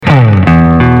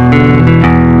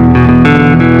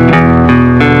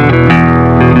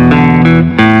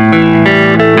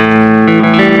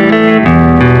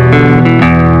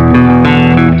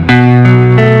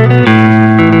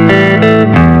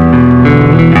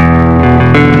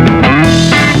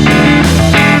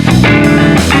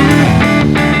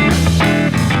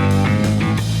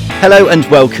Hello and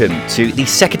welcome to the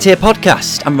Second Tier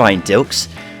Podcast. I'm Ryan Dilks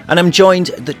and I'm joined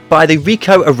by the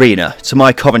Ricoh Arena to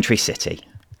my Coventry City.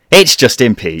 It's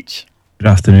Justin Peach. Good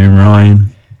afternoon,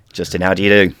 Ryan. Justin, how do you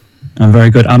do? I'm very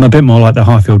good. I'm a bit more like the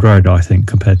Highfield Road, I think,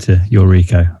 compared to your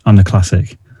Ricoh. I'm the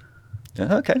classic.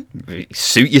 Okay,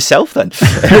 suit yourself then.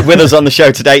 With us on the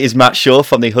show today is Matt Shaw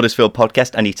from the Huddersfield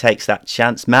Podcast, and he takes that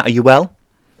chance. Matt, are you well?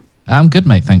 I'm good,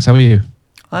 mate. Thanks. How are you?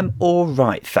 I'm all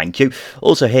right, thank you.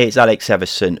 Also here is Alex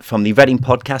Everson from the Reading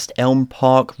Podcast, Elm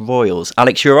Park Royals.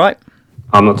 Alex, you all right?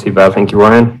 I'm not too bad, thank you,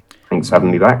 Ryan. Thanks for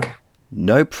having me back.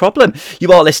 No problem.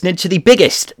 You are listening to the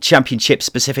biggest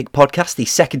Championship-specific podcast, the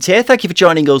Second Tier. Thank you for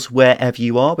joining us wherever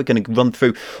you are. We're going to run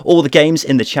through all the games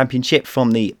in the Championship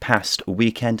from the past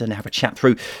weekend and have a chat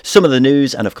through some of the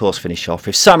news and, of course, finish off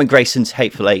with Simon Grayson's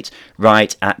Hateful Eight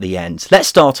right at the end. Let's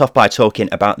start off by talking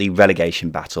about the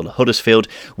relegation battle. Huddersfield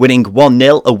winning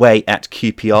 1-0 away at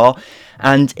QPR.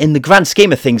 And in the grand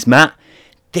scheme of things, Matt,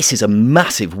 this is a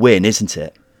massive win, isn't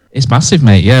it? It's massive,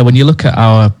 mate. Yeah, when you look at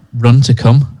our run to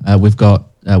come, we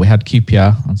had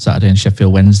QPR on Saturday and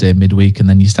Sheffield Wednesday midweek, and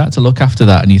then you start to look after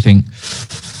that and you think,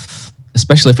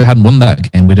 especially if we hadn't won that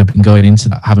game, we'd have been going into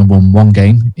that having won one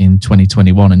game in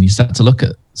 2021, and you start to look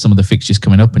at some of the fixtures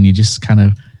coming up and you just kind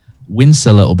of wince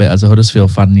a little bit as a Huddersfield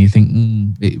fan and you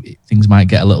think things might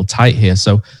get a little tight here.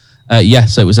 So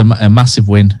so it was a massive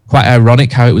win. Quite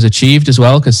ironic how it was achieved as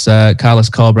well, because Carlos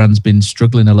Corberán's been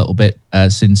struggling a little bit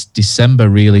since December,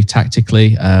 really,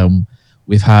 tactically.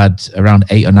 We've had around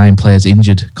 8 or 9 players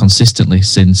injured consistently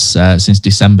since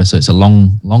December, so it's a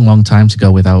long time to go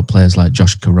without players like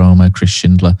Josh Koroma, Chris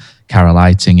Schindler, Carol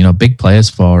Eiting, big players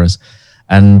for us.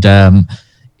 And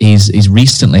he's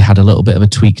recently had a little bit of a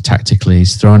tweak tactically.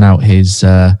 He's thrown out his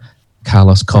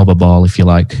Carlos Corber ball, if you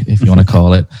like, if you want to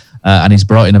call it. And he's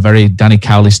brought in a very Danny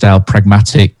Cowley-style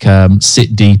pragmatic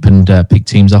sit deep and pick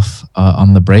teams off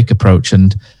on the break approach.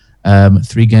 And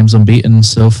 3 games unbeaten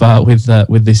so far with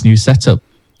this new setup.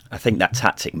 I think that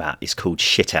tactic, Matt, is called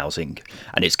shithousing,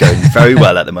 and it's going very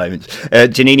well at the moment.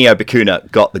 Juninho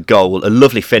Bacuna got the goal, a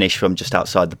lovely finish from just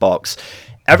outside the box.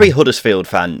 Every Huddersfield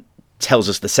fan tells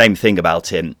us the same thing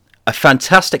about him. A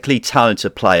fantastically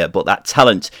talented player, but that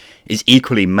talent is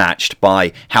equally matched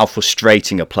by how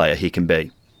frustrating a player he can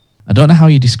be. I don't know how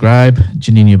you describe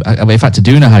Juninho. In fact, I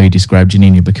do know how you describe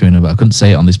Juninho Bacuna, but I couldn't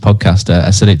say it on this podcast.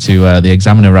 I said it to the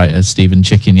Examiner writer Stephen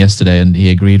Chicken yesterday, and he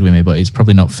agreed with me. But it's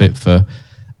probably not fit for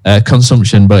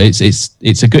consumption. But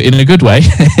it's a good, in a good way,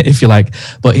 if you like.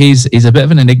 But he's a bit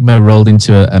of an enigma rolled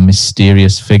into a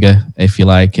mysterious figure, if you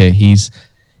like. He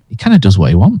kind of does what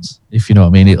he wants, if you know what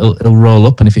I mean. He'll roll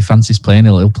up, and if he fancies playing,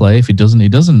 he'll play. If he doesn't, he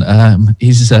doesn't.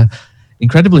 He's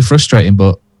incredibly frustrating,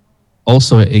 but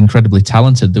also incredibly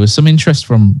talented. There was some interest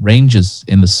from Rangers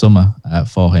in the summer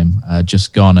for him,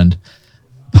 just gone, and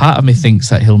part of me thinks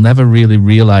that he'll never really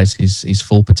realise his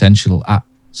full potential at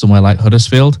somewhere like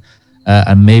Huddersfield,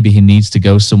 and maybe he needs to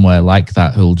go somewhere like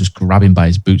that who'll just grab him by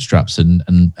his bootstraps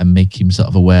and make him sort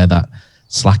of aware that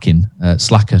slacker,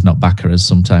 not backer, as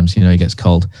sometimes he gets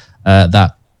called,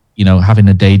 that having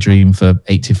a daydream for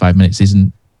 85 minutes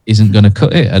isn't going to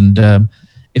cut it. And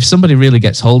if somebody really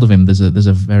gets hold of him, there's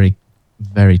a very,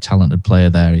 very talented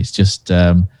player there. It's just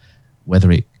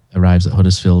whether it arrives at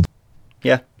Huddersfield.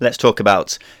 Yeah, let's talk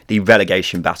about the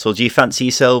relegation battle. Do you fancy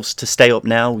yourselves to stay up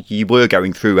now? You were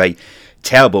going through a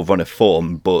terrible run of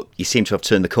form, but you seem to have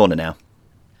turned the corner now.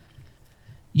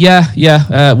 Yeah.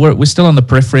 We're still on the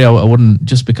periphery. I wouldn't,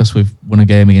 just because we've won a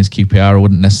game against QPR, I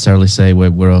wouldn't necessarily say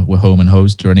we're home and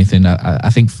hosed or anything.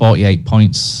 I think 48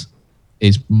 points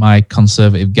is my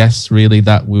conservative guess, really,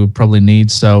 that we would probably need.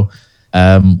 So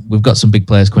we've got some big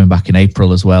players coming back in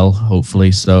April as well,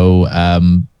 hopefully. So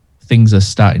things are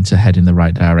starting to head in the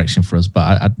right direction for us.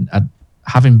 But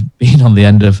having been on the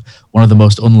end of one of the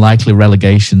most unlikely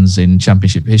relegations in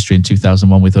Championship history in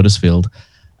 2001 with Huddersfield,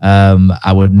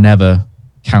 I would never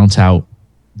count out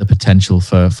the potential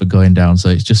for going down. So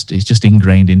it's just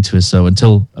ingrained into us. So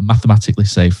until mathematically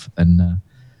safe, then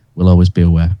we'll always be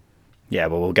aware. Yeah,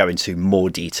 well, we'll go into more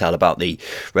detail about the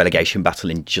relegation battle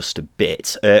in just a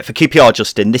bit. For QPR,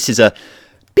 Justin, this is a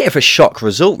bit of a shock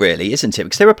result, really, isn't it?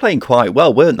 Because they were playing quite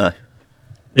well, weren't they?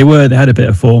 They had a bit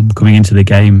of form coming into the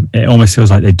game. It almost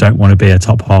feels like they don't want to be a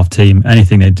top half team.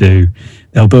 Anything they do,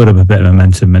 they'll build up a bit of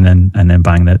momentum and then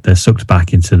bang, they're sucked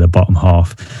back into the bottom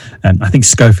half. I think Ryan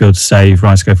Schofield's save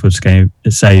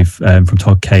from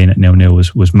Todd Kane at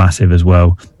 0-0 was massive as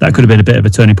well. That could have been a bit of a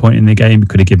turning point in the game. It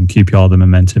could have given QPR the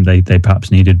momentum they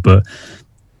perhaps needed. But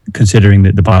considering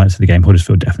that the balance of the game,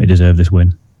 Huddersfield definitely deserved this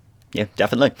win. Yeah,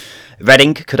 definitely.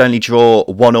 Reading could only draw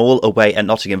 1-1 away at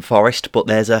Nottingham Forest, but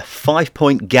there's a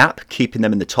 5-point gap keeping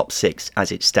them in the top 6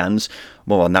 as it stands.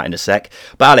 More on that in a sec.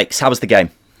 But Alex, how was the game?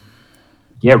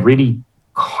 Yeah, really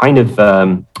kind of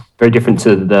very different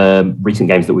to the recent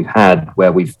games that we've had,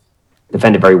 where we've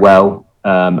defended very well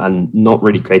and not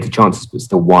really created chances, but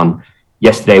still won.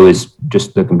 Yesterday was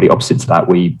just the complete opposite to that.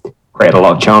 We created a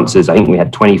lot of chances. I think we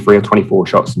had 23 or 24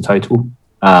 shots in total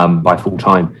by full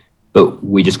time, but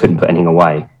we just couldn't put anything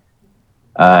away.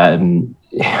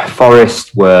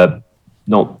 Forest were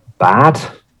not bad,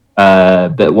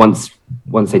 but once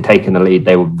they'd taken the lead,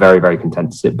 they were very, very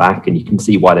content to sit back, and you can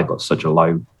see why they've got such a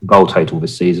low goal total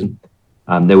this season.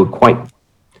 They were quite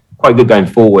good going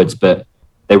forwards, but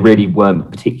they really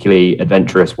weren't particularly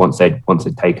adventurous once they'd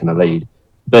taken the lead.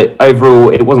 But overall,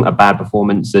 it wasn't a bad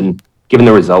performance, and given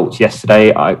the results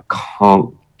yesterday, I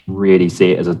can't really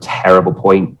see it as a terrible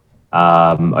point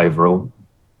overall.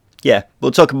 Yeah,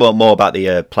 we'll talk more about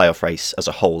the playoff race as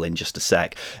a whole in just a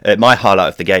sec. My highlight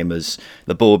of the game was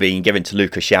the ball being given to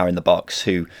Lucas Yao in the box,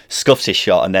 who scuffs his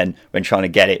shot, and then when trying to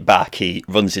get it back, he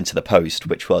runs into the post,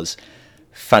 which was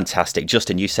fantastic.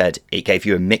 Justin, you said it gave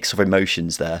you a mix of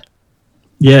emotions there.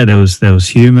 Yeah, there was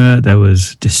humour, there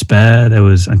was despair, there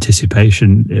was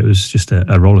anticipation. It was just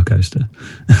a roller coaster.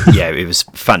 Yeah, it was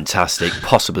fantastic.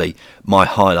 Possibly my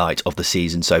highlight of the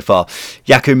season so far.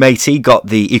 Yaku Meite got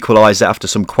the equaliser after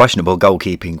some questionable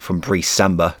goalkeeping from Brice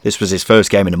Samba. This was his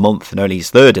first game in a month and only his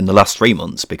third in the last 3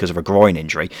 months because of a groin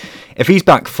injury. If he's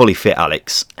back fully fit,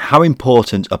 Alex, how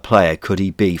important a player could he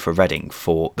be for Reading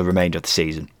for the remainder of the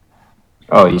season?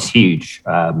 Oh, he's huge.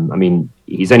 I mean,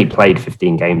 he's only played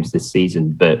 15 games this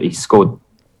season, but he's scored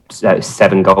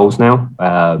 7 goals now.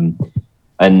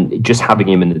 And just having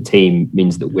him in the team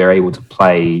means that we're able to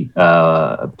play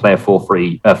a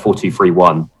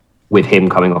 4-2-3-1 with him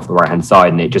coming off the right-hand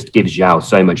side. And it just gives Zhao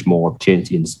so much more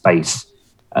opportunity and space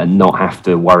and not have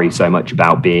to worry so much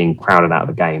about being crowded out of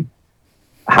the game.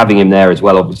 Having him there as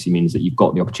well obviously means that you've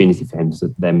got the opportunity for him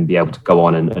to then be able to go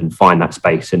on and find that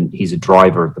space. And he's a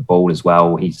driver of the ball as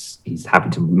well. He's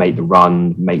happy to make the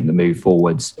run, make the move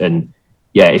forwards. And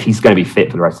yeah, if he's going to be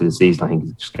fit for the rest of the season, I think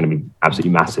it's just going to be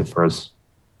absolutely massive for us.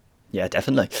 Yeah,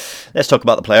 definitely. Let's talk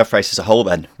about the playoff race as a whole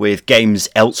then. With games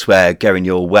elsewhere going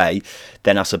your way,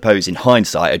 then I suppose in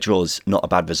hindsight, a draw's not a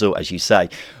bad result, as you say.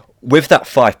 With that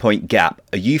 5-point gap,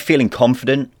 are you feeling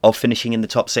confident of finishing in the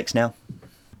top 6 now?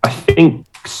 I think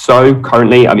so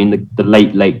currently. I mean, the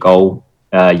late goal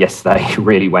yesterday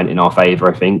really went in our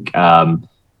favour, I think. And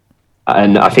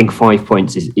I think 5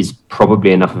 points is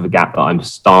probably enough of a gap that I'm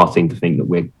starting to think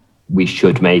that we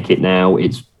should make it now.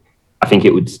 I think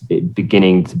it would be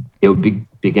beginning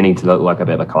to look like a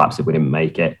bit of a collapse if we didn't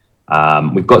make it.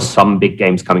 We've got some big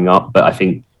games coming up, but I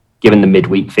think given the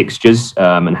midweek fixtures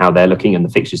and how they're looking and the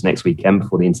fixtures next weekend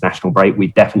before the international break,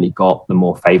 we've definitely got the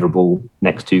more favourable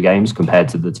next 2 games compared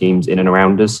to the teams in and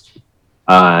around us.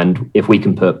 And if we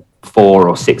can put 4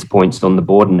 or 6 points on the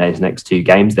board in those next 2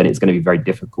 games, then it's going to be very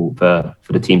difficult for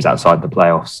the teams outside the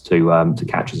playoffs to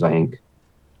catch us, I think.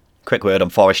 Quick word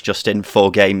on Forest, Justin. 4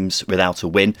 games without a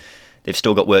win. They've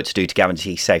still got work to do to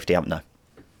guarantee safety, haven't they?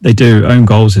 They do. Own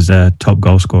goals is their top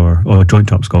goal scorer, or joint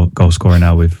top goal scorer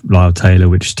now with Lyle Taylor,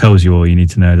 which tells you all you need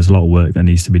to know. There's a lot of work that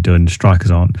needs to be done. Strikers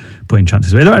aren't putting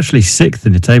chances away. They're actually 6th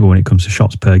in the table when it comes to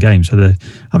shots per game. So they're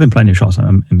having plenty of shots.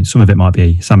 I mean, some of it might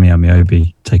be Sammy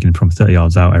Amiobi taking them from 30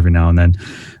 yards out every now and then.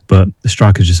 But the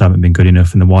strikers just haven't been good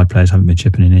enough, and the wide players haven't been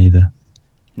chipping in either.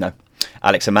 No.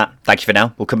 Alex and Matt, thank you for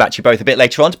now. We'll come back to you both a bit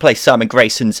later on to play Simon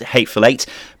Grayson's Hateful Eight.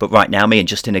 But right now, me and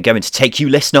Justin are going to take you,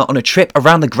 listener, on a trip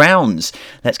around the grounds.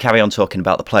 Let's carry on talking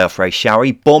about the playoff race, shall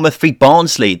we? Bournemouth v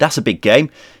Barnsley. That's a big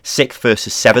game. 6th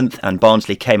versus 7th, and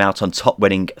Barnsley came out on top,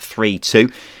 winning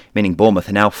 3-2, meaning Bournemouth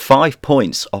are now 5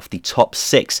 points off the top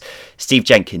 6. Steve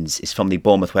Jenkins is from the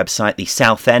Bournemouth website, the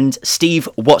South End. Steve,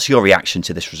 what's your reaction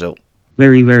to this result?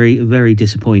 Very, very, very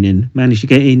disappointing. Managed to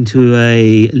get into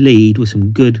a lead with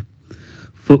some good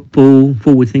football,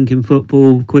 forward-thinking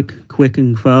football, quick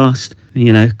and fast.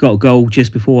 You know, got a goal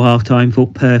just before half-time,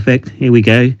 thought perfect, here we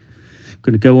go.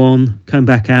 Going to go on, come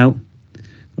back out.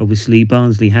 Obviously,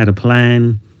 Barnsley had a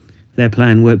plan. Their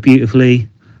plan worked beautifully.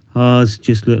 Ours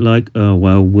just looked like, oh,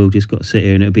 well, we'll just got to sit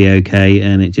here and it'll be okay.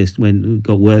 And it just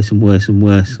got worse and worse and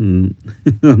worse. And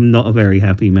I'm not a very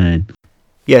happy man.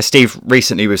 Yeah, Steve,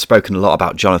 recently we've spoken a lot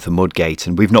about Jonathan Mudgate,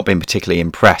 and we've not been particularly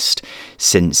impressed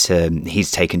since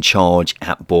he's taken charge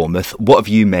at Bournemouth. What have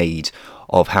you made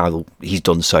of how he's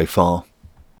done so far?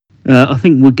 I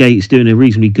think Woodgate's doing a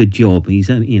reasonably good job. He's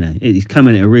come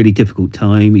in at a really difficult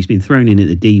time. He's been thrown in at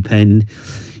the deep end.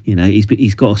 You know,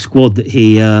 he's got a squad that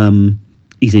he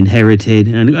he's inherited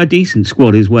and a decent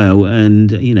squad as well. And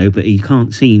but he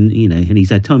can't seem, and he's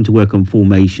had time to work on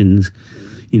formations,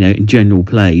 in general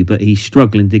play, but he's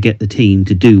struggling to get the team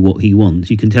to do what he wants.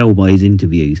 You can tell by his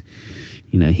interviews.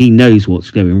 He knows what's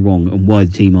going wrong and why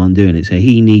the team aren't doing it. So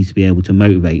he needs to be able to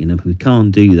motivate them. If we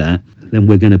can't do that, then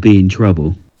we're going to be in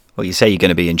trouble. Well, you say you're going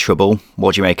to be in trouble.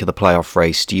 What do you make of the playoff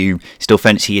race? Do you still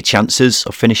fancy your chances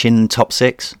of finishing top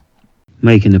 6?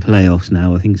 Making the playoffs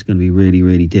now, I think it's going to be really,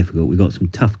 really difficult. We've got some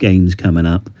tough games coming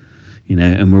up,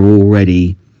 and we're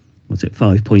already,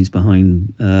 5 points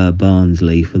behind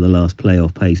Barnsley for the last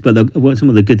playoff place. But some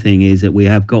of the good thing is that we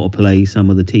have got to play some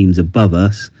of the teams above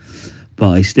us. But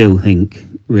I still think,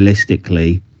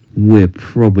 realistically, we're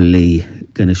probably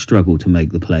going to struggle to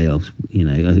make the playoffs.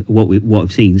 What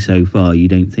I've seen so far, you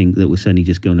don't think that we're suddenly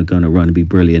just going to run and be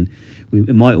brilliant. We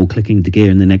might all click into gear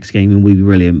in the next game and we'll be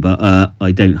brilliant, but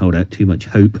I don't hold out too much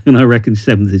hope. And I reckon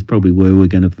 7th is probably where we're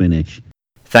going to finish.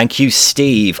 Thank you,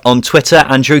 Steve. On Twitter,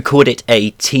 Andrew called it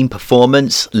a team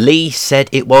performance. Lee said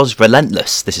it was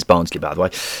relentless. This is Barnsley, by the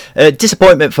way.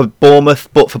 Disappointment for Bournemouth,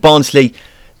 but for Barnsley,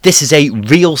 this is a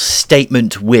real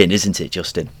statement win, isn't it,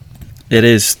 Justin? It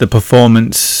is. The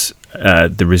performance,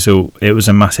 the result, it was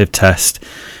a massive test.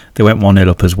 They went 1-0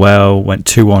 up as well, went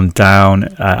 2-1 down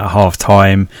at half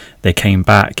time. They came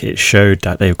back. It showed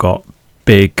that they've got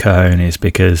big cojones,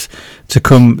 because to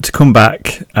come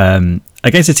back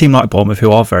against a team like Bournemouth,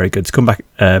 who are very good, to come back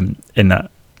in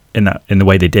the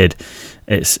way they did,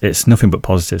 it's nothing but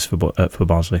positives for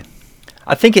Barnsley.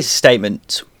 I think it's a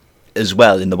statement as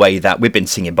well in the way that we've been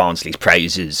singing Barnsley's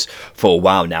praises for a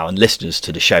while now, and listeners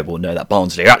to the show will know that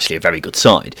Barnsley are actually a very good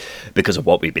side because of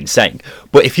what we've been saying.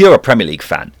 But if you're a Premier League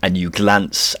fan and you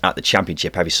glance at the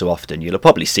Championship every so often, you'll have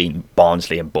probably seen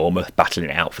Barnsley and Bournemouth battling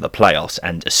it out for the playoffs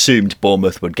and assumed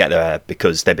Bournemouth would get there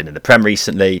because they've been in the Prem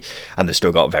recently and they've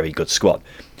still got a very good squad.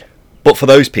 But for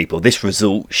those people, this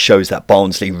result shows that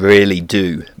Barnsley really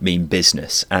do mean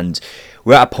business, and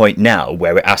we're at a point now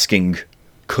where we're asking,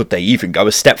 could they even go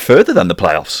a step further than the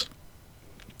playoffs?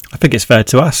 I think it's fair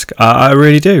to ask. I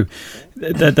really do.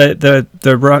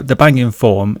 The banging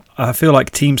form. I feel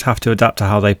like teams have to adapt to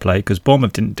how they play, because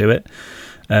Bournemouth didn't do it.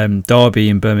 Derby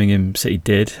and Birmingham City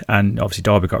did, and obviously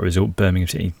Derby got a result. Birmingham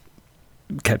City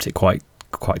kept it quite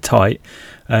tight.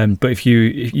 But if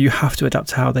you have to adapt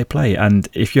to how they play, and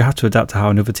if you have to adapt to how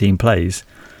another team plays,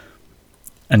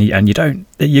 and you don't,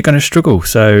 you're going to struggle.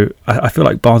 So I feel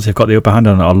like Barnsley have got the upper hand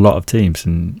on a lot of teams,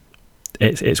 and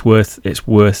it's worth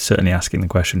certainly asking the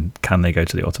question: can they go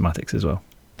to the automatics as well?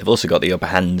 They've also got the upper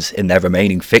hand in their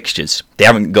remaining fixtures. They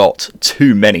haven't got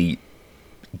too many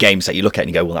games that you look at and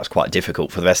you go, well, that's quite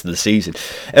difficult for the rest of the season.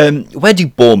 Where do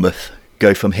Bournemouth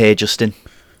go from here, Justin?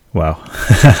 Well,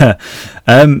 I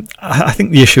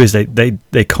think the issue is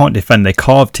they can't defend. They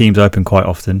carve teams open quite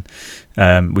often.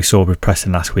 We saw with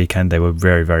Preston last weekend, they were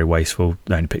very, very wasteful.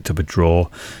 They only picked up a draw.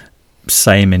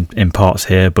 Same in parts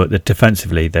here, but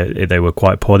defensively they were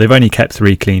quite poor. They've only kept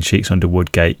 3 clean sheets under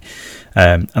Woodgate,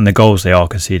 and the goals they are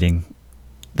conceding,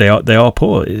 they are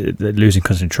poor. They're losing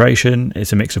concentration.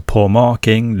 It's a mix of poor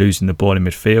marking, losing the ball in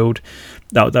midfield.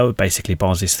 That was basically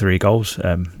Barnsley's 3 goals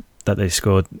that they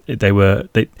scored.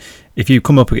 If you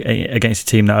come up against a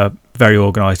team that are very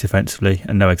organised defensively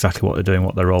and know exactly what they're doing,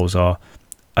 what their roles are,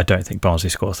 I don't think Barnsley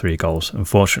scored 3 goals.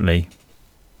 Unfortunately,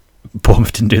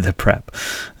 Bournemouth didn't do their prep.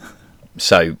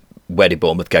 So where did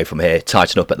Bournemouth go from here?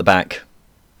 Tighten up at the back?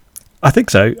 I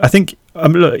think so. I think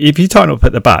look, if you tighten up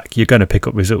at the back, you're going to pick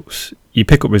up results. You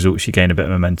pick up results, you gain a bit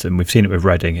of momentum. We've seen it with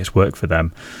Reading. It's worked for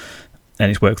them, and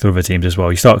it's worked for other teams as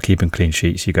well. You start keeping clean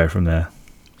sheets, you go from there.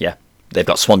 Yeah. They've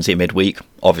got Swansea midweek,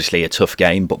 obviously a tough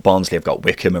game, but Barnsley have got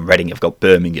Wickham and Reading have got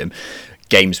Birmingham,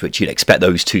 games which you'd expect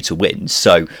those 2 to win.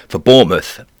 So for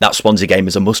Bournemouth, that Swansea game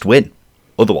is a must win.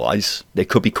 Otherwise, they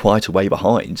could be quite a way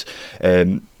behind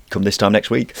come this time next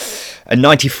week. A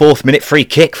 94th minute free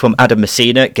kick from Adam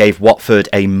Messina gave Watford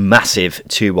a massive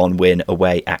 2-1 win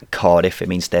away at Cardiff. It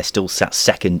means they're still sat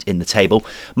second in the table.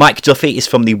 Mike Duffy is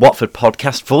from the Watford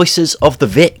podcast, Voices of the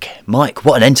Vic. Mike,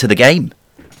 what an end to the game.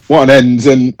 What an end.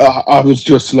 And I was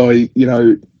just like,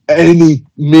 any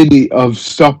minute of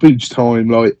stoppage time,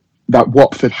 like, that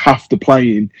Watford have to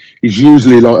play in is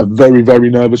usually like a very, very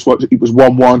nervous watch. It was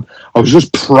 1-1. I was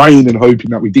just praying and hoping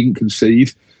that we didn't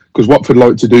concede, because Watford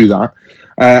like to do that.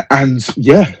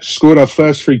 Scored our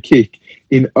first free kick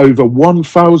in over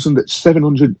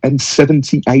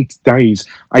 1,778 days.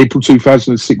 April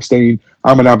 2016,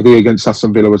 Ahmed Abdi against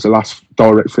Aston Villa was the last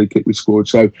direct free kick we scored.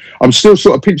 So I'm still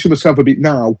sort of pinching myself a bit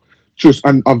now.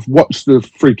 And I've watched the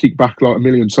free kick back like a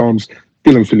million times.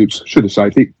 Dylan Phillips should have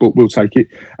saved it, but we'll take it.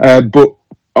 But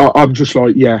I'm just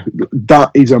like, yeah,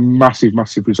 that is a massive,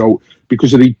 massive result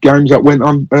because of the games that went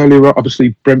on earlier.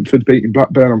 Obviously, Brentford beating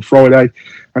Blackburn on Friday,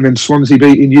 and then Swansea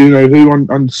beating you know who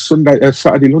on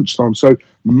Saturday lunchtime. So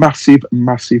massive,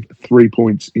 massive 3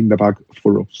 points in the bag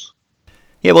for us.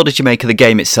 Yeah, what did you make of the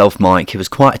game itself, Mike? It was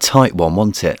quite a tight one,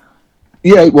 wasn't it?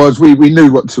 Yeah, it was. We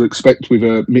knew what to expect with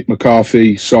Mick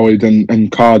McCarthy side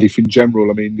and Cardiff in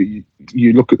general. I mean,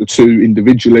 you look at the two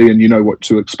individually and you know what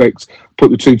to expect.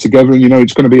 Put the two together and you know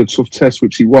it's going to be a tough test,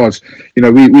 which he was. You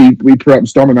know, we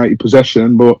perhaps dominated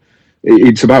possession, but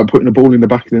it's about putting the ball in the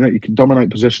back of the net. You can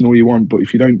dominate possession all you want, but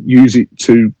if you don't use it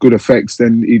to good effects,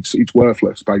 then it's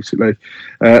worthless, basically.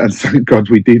 And thank God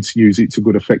we did use it to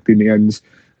good effect in the end.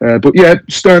 But yeah,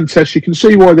 stern test. You can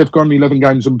see why they've gone 11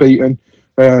 games unbeaten.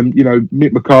 You know,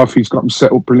 Mick McCarthy's got them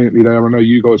set up brilliantly there. I know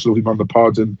you guys love him on the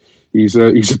pod, and he's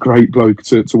a great bloke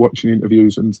to watch in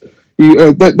interviews, and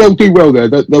they'll do well there.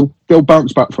 They'll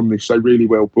bounce back from this. They really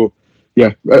will. But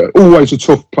yeah, always a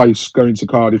tough place going to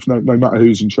Cardiff. No matter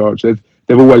who's in charge, they've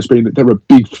always been. They're a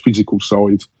big physical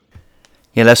side.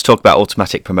 Yeah, let's talk about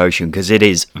automatic promotion because it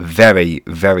is very,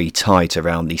 very tight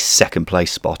around the second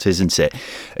place spot, isn't it?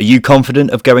 Are you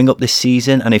confident of going up this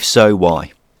season, and if so,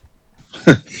 why?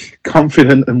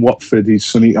 Confident and Watford is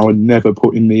something I would never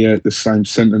put in the same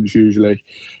sentence usually.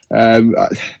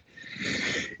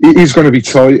 It is going to be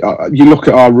tight. You look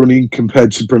at our running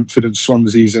compared to Brentford and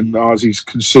Swansea's, and ours is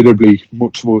considerably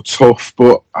much more tough.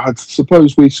 But I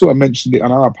suppose we sort of mentioned it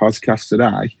on our podcast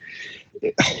today.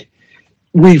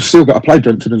 We've still got to play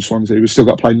Brentford and Swansea. We've still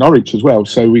got to play Norwich as well.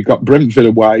 So we've got Brentford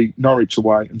away, Norwich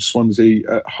away, and Swansea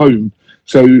at home.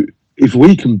 So if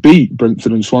we can beat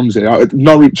Brentford and Swansea,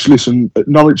 Norwich,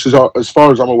 as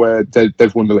far as I'm aware,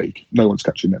 they've won the league. No one's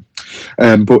catching them.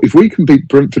 But if we can beat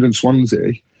Brentford and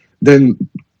Swansea, then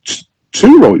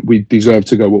too right we deserve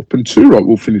to go up, and too right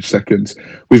we'll finish second.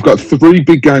 We've got 3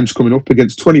 big games coming up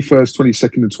against 21st,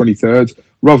 22nd and 23rd.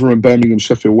 Rotherham, Birmingham,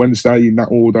 Sheffield Wednesday in that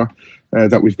order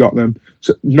that we've got them.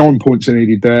 So 9 points are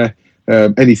needed there.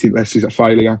 Anything less is a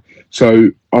failure.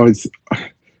 So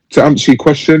to answer your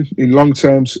question, in long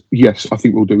terms, yes, I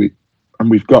think we'll do it. And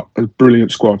we've got a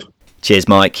brilliant squad. Cheers,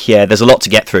 Mike. Yeah, there's a lot to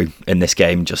get through in this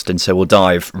game, Justin, so we'll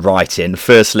dive right in.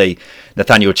 Firstly,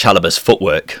 Nathaniel Chalobah's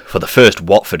footwork for the first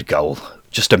Watford goal.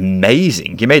 Just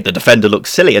amazing. He made the defender look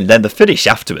silly, and then the finish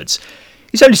afterwards.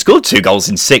 He's only scored 2 goals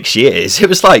in 6 years. It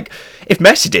was like, if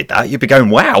Messi did that, you'd be going,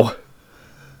 wow.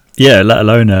 Yeah, let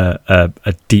alone a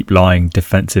deep-lying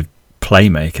defensive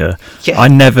playmaker. Yeah.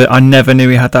 I never knew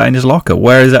he had that in his locker.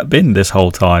 Where has that been this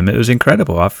whole time? It was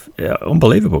incredible.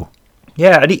 Unbelievable.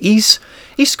 Yeah, and he's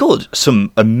scored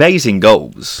some amazing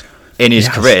goals in his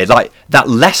career, like that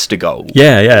Leicester goal.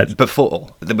 Yeah. Before,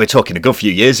 we're talking a good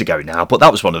few years ago now, but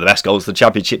that was one of the best goals the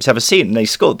Championship's ever seen, and they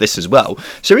scored this as well.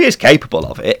 So he is capable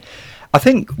of it. I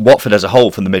think Watford as a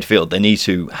whole from the midfield, they need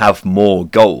to have more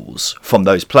goals from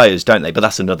those players, don't they? But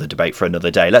that's another debate for another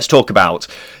day. Let's talk about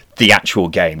the actual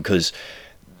game, because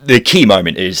the key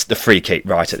moment is the free kick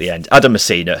right at the end. Adam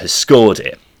Messina has scored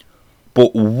it,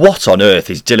 but what on earth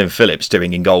is Dylan Phillips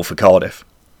doing in goal for Cardiff?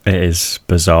 It is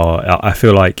bizarre. I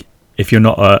feel like if you're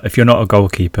not a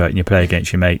goalkeeper and you play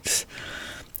against your mates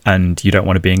and you don't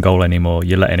want to be in goal anymore,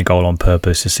 you're letting a goal on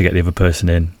purpose just to get the other person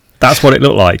in. That's what it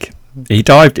looked like. It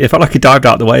felt like he dived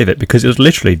out the way of it because it was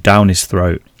literally down his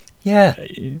throat. Yeah.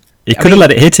 He could have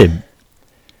let it hit him.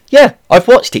 Yeah, I've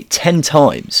watched it 10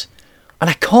 times and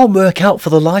I can't work out for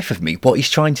the life of me what he's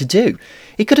trying to do.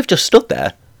 He could have just stood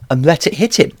there and let it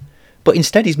hit him, but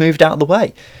instead he's moved out of the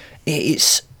way.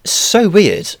 It's so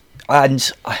weird, and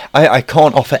I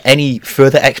can't offer any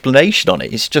further explanation on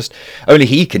it. It's just only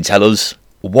he can tell us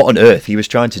what on earth he was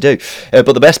trying to do.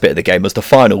 But the best bit of the game was the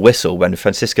final whistle when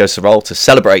Francisco Serralta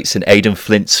celebrates in Aidan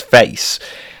Flint's face,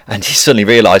 and he suddenly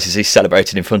realises he's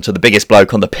celebrating in front of the biggest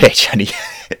bloke on the pitch, and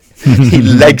he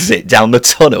legs it down the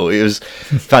tunnel. It was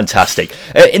fantastic.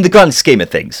 In the grand scheme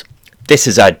of things, this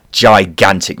is a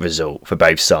gigantic result for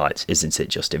both sides, isn't it,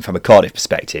 Justin? From a Cardiff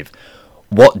perspective,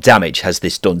 what damage has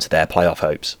this done to their playoff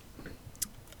hopes?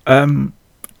 I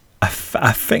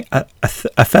think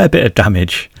a fair bit of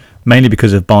damage, mainly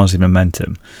because of Barnsley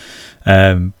momentum.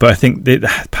 But I think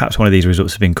that perhaps one of these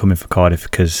results have been coming for Cardiff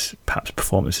because perhaps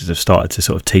performances have started to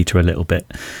sort of teeter a little bit.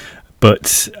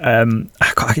 But I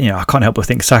can't help but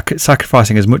think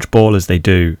sacrificing as much ball as they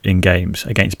do in games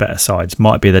against better sides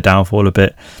might be the downfall a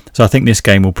bit. So I think this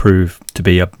game will prove to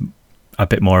be a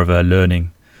bit more of a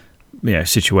learning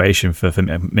situation for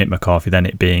Mick McCarthy than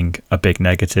it being a big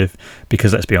negative.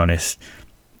 Because let's be honest,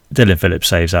 Dylan Phillips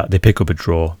saves that. They pick up a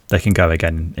draw. They can go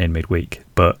again in midweek.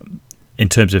 But in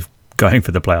terms of going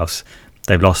for the playoffs,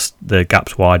 they've lost. The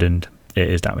gap's widened. It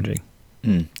is damaging.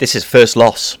 This is first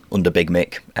loss under Big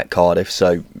Mick at Cardiff,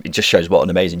 so it just shows what an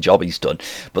amazing job he's done.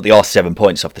 But they are 7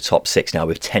 points off the top 6 now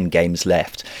with 10 games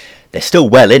left. They're still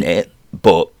well in it,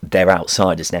 but they're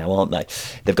outsiders now, aren't they?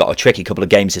 They've got a tricky couple of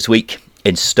games this week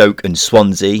in Stoke and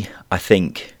Swansea. I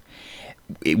think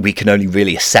we can only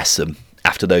really assess them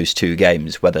after those 2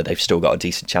 games, whether they've still got a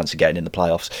decent chance of getting in the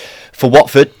playoffs. For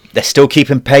Watford, they're still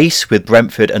keeping pace with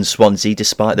Brentford and Swansea,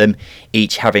 despite them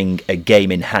each having a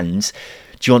game in hand.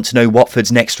 Do you want to know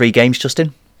Watford's next 3 games,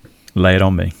 Justin? Lay it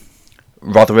on me.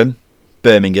 Rotherham,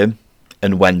 Birmingham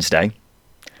and Wednesday.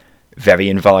 Very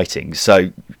inviting.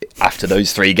 So after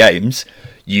those 3 games,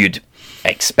 you'd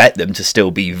expect them to still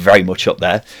be very much up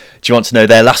there. Do you want to know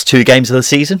their last 2 games of the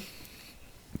season?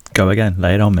 Go again.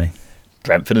 Lay it on me.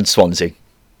 Brentford and Swansea.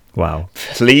 Wow.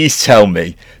 Please tell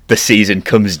me the season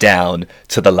comes down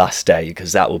to the last day,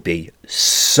 because that will be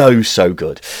so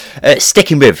good.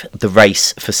 Sticking with the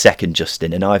race for second,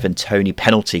 Justin, an Ivan Toney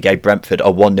penalty gave Brentford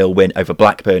a 1-0 win over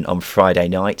Blackburn on Friday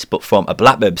night. But from a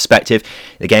Blackburn perspective,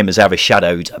 the game was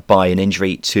overshadowed by an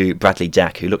injury to Bradley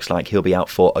Dack, who looks like he'll be out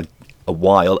for a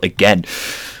while again.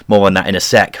 More on that in a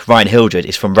sec. Ryan Hildred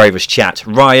is from Rovers Chat.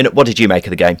 Ryan, what did you make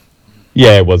of the game?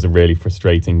 Yeah, it was a really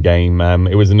frustrating game.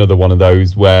 It was another one of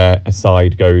those where a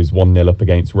side goes 1-0 up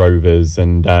against Rovers,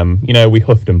 and we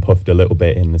huffed and puffed a little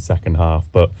bit in the second half,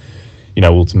 but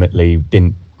ultimately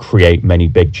didn't create many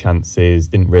big chances,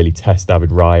 didn't really test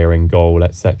David Raya in goal,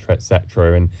 etc.,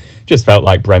 and just felt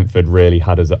like Brentford really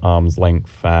had us at arm's length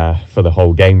for the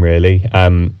whole game, really.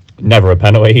 Never a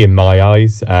penalty in my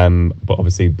eyes, but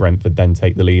obviously Brentford then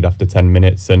take the lead after 10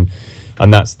 minutes, and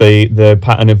that's the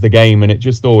pattern of the game. And it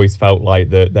just always felt like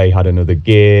that they had another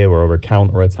gear or a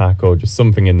counter attack or just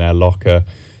something in their locker.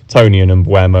 Tony and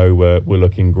Mbeumo were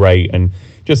looking great, and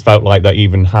just felt like that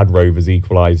even had Rovers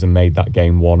equalised and made that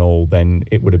game 1-1, then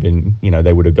it would have been,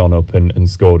 they would have gone up and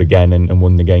scored again and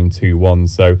won the game 2-1.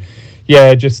 So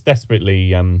yeah, just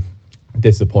desperately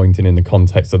disappointing in the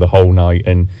context of the whole night,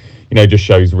 and just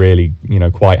shows really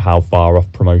quite how far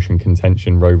off promotion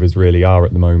contention Rovers really are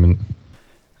at the moment.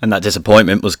 And that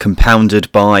disappointment was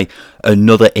compounded by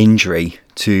another injury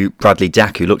to Bradley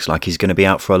Dack, who looks like he's going to be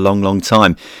out for a long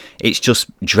time. It's just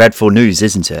dreadful news,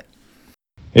 isn't it?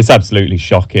 It's absolutely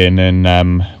shocking,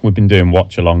 and we've been doing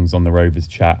watch-alongs on the Rovers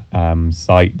Chat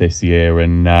site this year,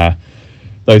 and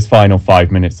those final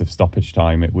 5 minutes of stoppage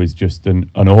time, it was just an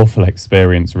awful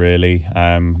experience, really.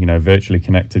 Virtually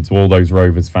connected to all those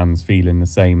Rovers fans feeling the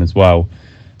same as well.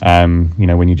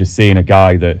 When you're just seeing a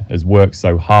guy that has worked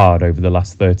so hard over the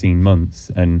last 13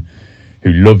 months and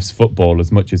who loves football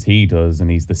as much as he does, and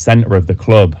he's the centre of the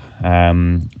club,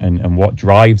 and what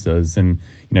drives us. And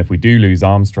if we do lose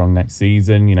Armstrong next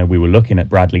season, we were looking at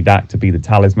Bradley Dack to be the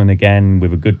talisman again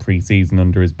with a good pre-season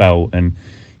under his belt. And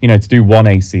to do one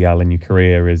ACL in your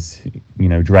career is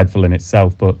dreadful in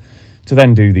itself, but to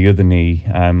then do the other knee,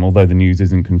 although the news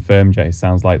isn't confirmed yet, it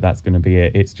sounds like that's going to be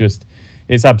it.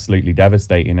 It's absolutely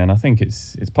devastating, and I think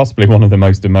it's possibly one of the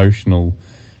most emotional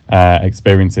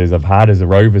experiences I've had as a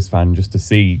Rovers fan, just to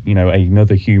see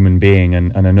another human being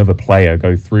and another player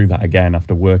go through that again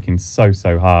after working so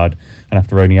hard and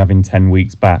after only having 10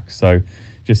 weeks back. So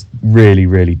just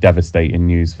really devastating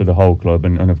news for the whole club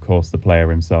and of course the player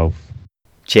himself.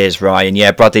 Cheers, Ryan.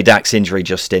 Yeah, Bradley Dack's injury,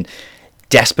 Justin,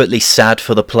 desperately sad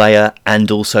for the player and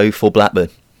also for Blackburn.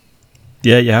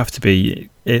 Yeah, you have to be.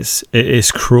 It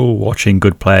is cruel watching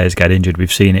good players get injured.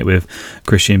 We've seen it with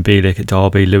Christian Bielik at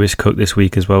Derby, Lewis Cook this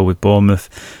week as well with Bournemouth.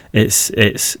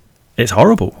 It's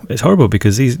horrible. It's horrible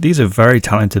because these are very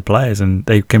talented players and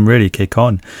they can really kick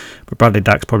on. But Bradley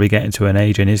Dack's probably getting to an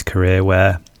age in his career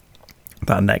where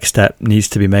that next step needs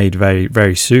to be made very,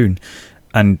 very soon.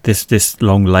 And this potential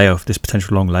long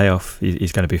layoff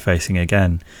he's going to be facing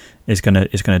again is going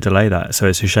to delay that. So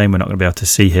it's a shame we're not going to be able to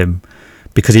see him,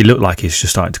 because he looked like he's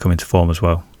just starting to come into form as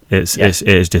well. It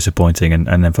is disappointing,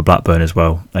 and then for Blackburn as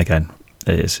well, again,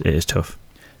 it is tough.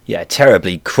 Yeah,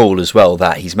 terribly cruel as well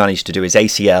that he's managed to do his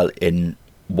ACL in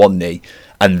one knee,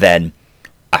 and then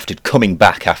after coming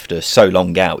back after so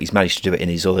long out, he's managed to do it in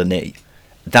his other knee.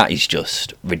 That is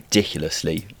just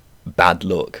ridiculously bad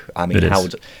luck. I mean,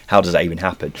 how does that even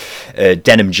happen?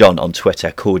 Denham John on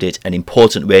Twitter called it an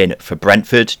important win for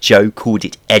Brentford. Joe called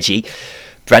it edgy.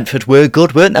 Brentford were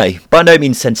good, weren't they? By no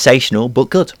means sensational, but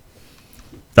good.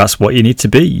 That's what you need to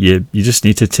be. You just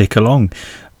need to tick along.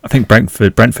 I think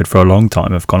Brentford for a long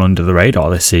time have gone under the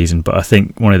radar this season, but I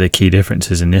think one of the key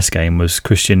differences in this game was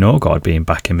Christian Norgard being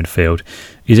back in midfield.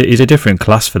 He's a different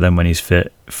class for them when he's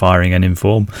fit, firing and in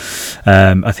form.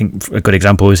 I think a good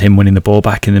example is him winning the ball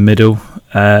back in the middle.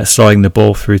 sliding the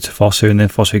ball through to Fosu, and then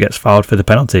Fosu gets fouled for the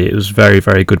penalty. It was very,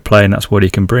 very good play, and that's what he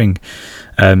can bring.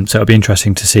 So it'll be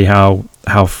interesting to see how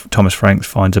Thomas Franks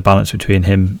finds a balance between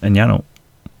him and Janelt.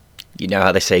 You know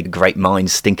how they say great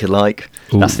minds think alike?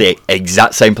 Ooh. That's the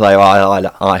exact same player I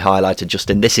highlighted,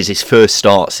 Justin. This is his first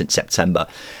start since September.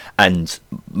 And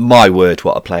my word,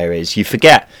 what a player is. You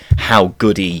forget how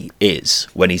good he is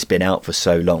when he's been out for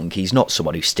so long. He's not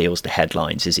someone who steals the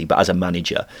headlines, is he? But as a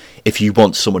manager, if you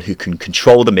want someone who can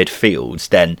control the midfield,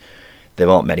 then there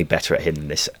aren't many better at him than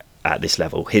this at this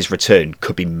level. His return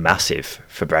could be massive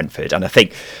for Brentford. And I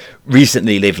think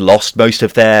recently they've lost most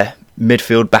of their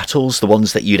midfield battles, the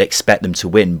ones that you'd expect them to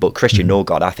win, but Christian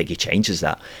Norgard, I think he changes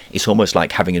that. It's almost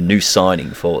like having a new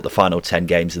signing for the final 10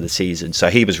 games of the season, so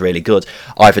he was really good.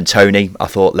 Ivan Toney, I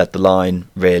thought, led the line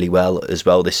really well as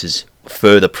well. This is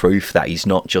further proof that he's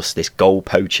not just this goal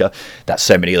poacher that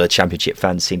so many other Championship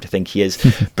fans seem to think he is.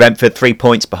 Brentford 3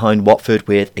 points behind Watford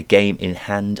with a game in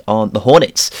hand on the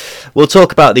Hornets. We'll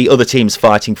talk about the other teams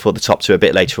fighting for the top two a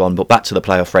bit later on, but back to the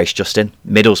playoff race, Justin.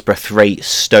 Middlesbrough 3,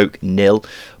 Stoke 0.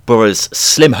 Borough's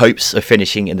slim hopes of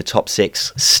finishing in the top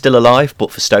 6 still alive,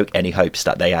 but for Stoke, any hopes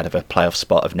that they had of a playoff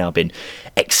spot have now been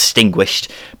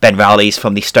extinguished. Ben Rowley's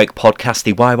from the Stoke podcast,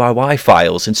 the YYY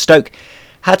Files, and Stoke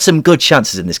had some good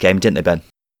chances in this game, didn't they, Ben?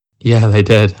 Yeah, they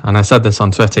did. And I said this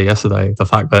on Twitter yesterday, the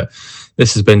fact that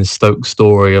this has been Stoke's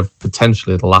story of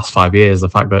potentially the last 5 years, the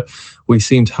fact that we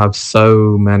seem to have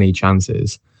so many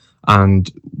chances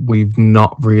and we've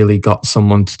not really got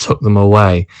someone to tuck them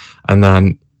away. And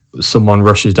then someone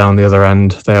rushes down the other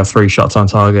end, they have 3 shots on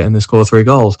target and they score 3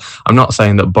 goals. I'm not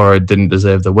saying that Borough didn't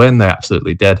deserve the win, they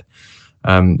absolutely did.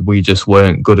 We just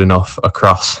weren't good enough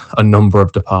across a number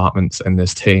of departments in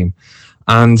this team.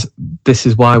 And this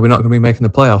is why we're not going to be making the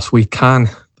playoffs. We can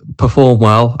perform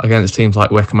well against teams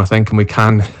like Wickham, I think, and we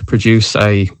can produce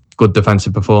a good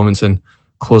defensive performance and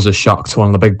cause a shock to one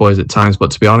of the big boys at times.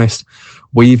 But to be honest,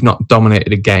 we've not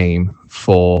dominated a game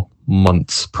for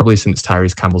months, probably since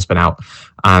Tyrese Campbell's been out.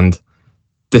 And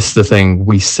this is the thing,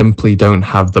 we simply don't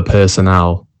have the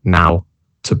personnel now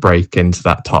to break into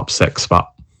that top 6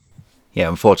 spot. Yeah,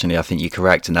 unfortunately, I think you're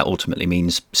correct, and that ultimately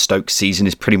means Stoke's season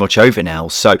is pretty much over now.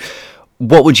 So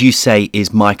what would you say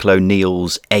is Michael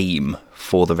O'Neill's aim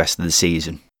for the rest of the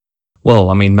season?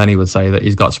 Well, I mean, many would say that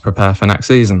he's got to prepare for next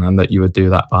season and that you would do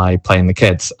that by playing the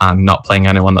kids and not playing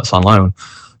anyone that's on loan.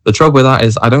 The trouble with that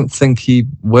is I don't think he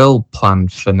will plan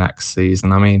for next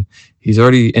season. I mean, he's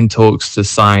already in talks to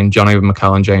sign Johnny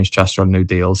McCall and James Chester on new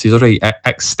deals. He's already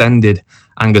extended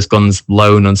Angus Gunn's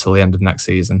loan until the end of next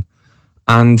season.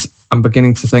 And I'm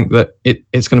beginning to think that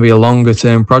it's going to be a longer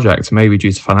term project, maybe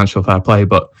due to financial fair play.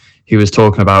 But he was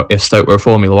talking about if Stoke were a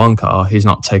Formula One car, he's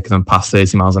not taken them past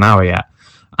 30 miles an hour yet.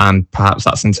 And perhaps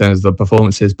that's in terms of the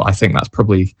performances, but I think that's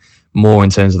probably more in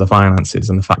terms of the finances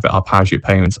and the fact that our parachute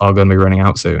payments are going to be running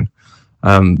out soon.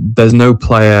 There's no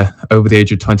player over the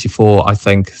age of 24, I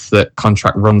think, that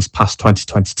contract runs past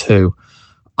 2022.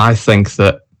 I think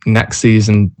that next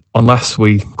season, unless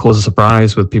we cause a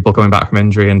surprise with people coming back from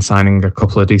injury and signing a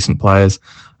couple of decent players,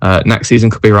 next season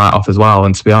could be right off as well.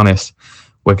 And to be honest,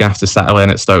 we're going to have to settle in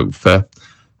at Stoke for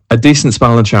a decent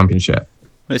spell in the Championship.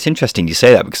 Well, it's interesting you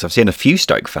say that because I've seen a few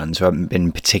Stoke fans who haven't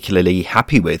been particularly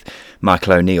happy with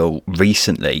Michael O'Neill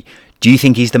recently. Do you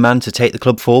think he's the man to take the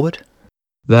club forward?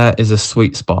 There is a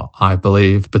sweet spot, I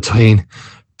believe, between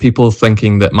people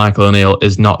thinking that Michael O'Neill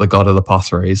is not the god of the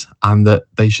potteries and that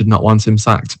they should not want him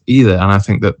sacked either. And I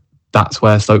think that that's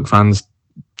where Stoke fans,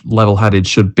 level-headed,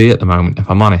 should be at the moment, if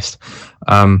I'm honest.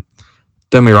 Don't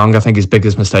get me wrong, I think his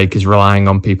biggest mistake is relying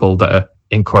on people that are,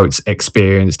 in quotes,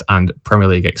 experienced and Premier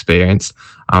League experienced.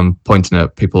 I'm pointing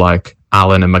at people like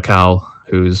Allen and McCall,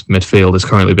 whose midfield is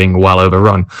currently being well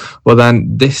overrun. Well,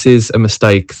 then this is a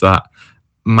mistake that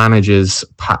managers,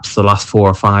 perhaps the last 4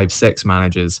 or 5, 6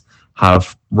 managers,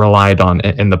 have relied on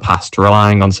in the past,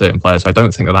 relying on certain players. So I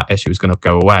don't think that issue is going to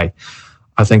go away.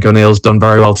 I think O'Neill's done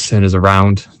very well to turn us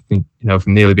around,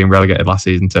 from nearly being relegated last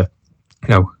season to,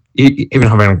 even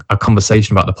having a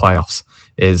conversation about the playoffs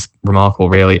is remarkable,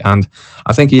 really. And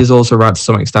I think he is also right to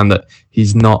some extent that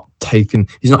he's not had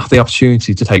the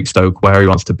opportunity to take Stoke where he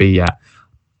wants to be yet.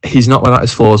 He's not without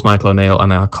his flaws, Michael O'Neill,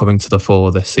 and they are coming to the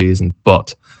fore this season.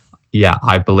 But yeah,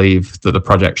 I believe that the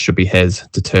project should be his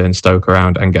to turn Stoke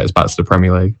around and get us back to the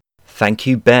Premier League. Thank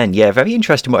you, Ben. Yeah, very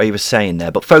interesting what you were saying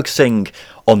there. But focusing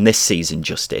on this season,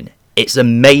 Justin, it's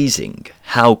amazing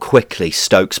how quickly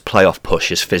Stoke's playoff push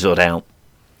has fizzled out.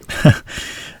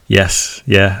 Yes,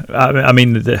 yeah. I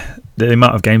mean, the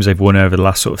amount of games they've won over the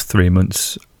last sort of 3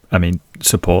 months,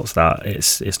 supports that.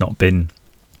 It's not been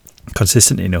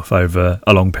consistent enough over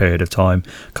a long period of time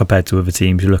compared to other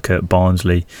teams. You look at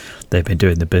Barnsley, they've been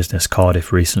doing the business.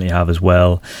 Cardiff recently have as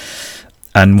well.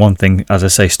 And one thing, as I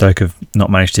say, Stoke have not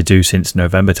managed to do since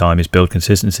November time is build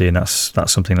consistency, and that's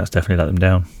something that's definitely let them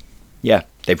down. Yeah,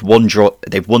 they've won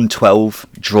 12,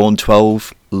 drawn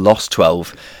 12, lost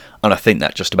 12. And I think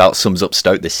that just about sums up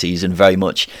Stoke this season. Very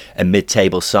much a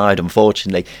mid-table side,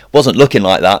 unfortunately. Wasn't looking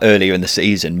like that earlier in the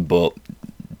season, but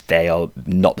they are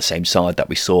not the same side that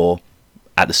we saw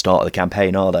at the start of the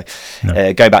campaign, are they?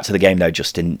 No. Going back to the game, though,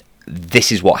 Justin,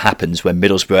 this is what happens when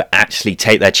Middlesbrough actually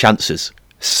take their chances.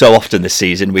 So often this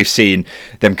season, we've seen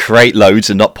them create loads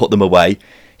and not put them away.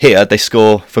 Here, they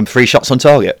score from 3 shots on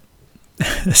target.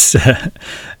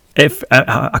 If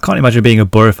I can't imagine being a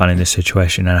Borough fan in this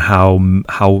situation and how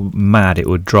mad it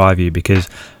would drive you, because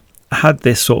had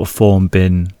this sort of form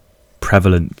been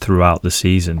prevalent throughout the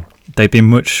season, they'd been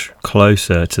much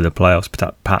closer to the playoffs,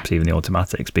 perhaps even the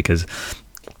automatics, because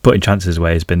putting chances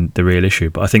away has been the real issue.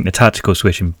 But I think the tactical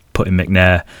switch and putting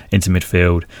McNair into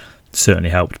midfield certainly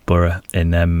helped Borough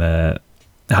in them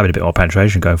having a bit more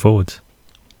penetration going forwards.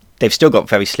 They've still got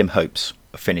very slim hopes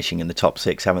of finishing in the top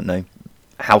 6, haven't they?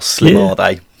 How slim are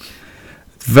they?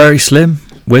 Very slim.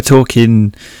 We're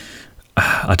talking,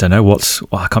 I don't know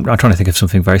I'm trying to think of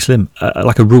something very slim,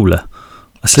 like a ruler.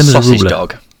 As slim sausage as a ruler.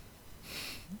 Dog.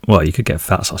 Well, you could get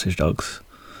fat sausage dogs.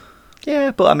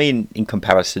 Yeah, but I mean, in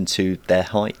comparison to their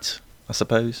height, I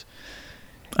suppose.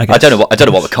 I don't know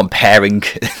what we're comparing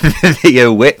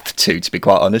the width to be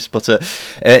quite honest. But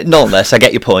nonetheless, I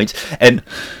get your point.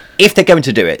 If they're going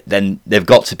to do it, then they've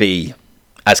got to be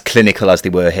as clinical as they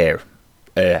were here,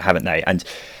 haven't they? And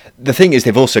the thing is,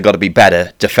 they've also got to be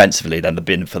better defensively than they've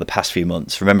been for the past few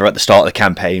months. Remember at the start of the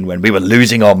campaign when we were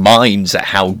losing our minds at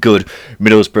how good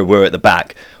Middlesbrough were at the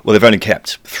back? Well, they've only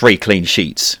kept 3 clean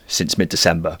sheets since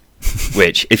mid-December,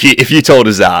 which, if you told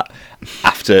us that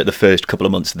after the first couple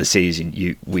of months of the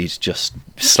season, we'd just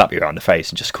slap you around the face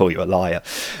and just call you a liar.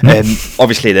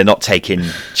 Obviously, they're not taking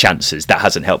chances. That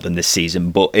hasn't helped them this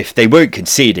season. But if they weren't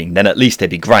conceding, then at least they'd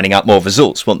be grinding out more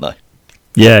results, wouldn't they?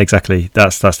 Yeah, exactly.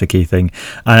 That's the key thing,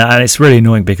 and it's really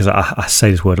annoying because I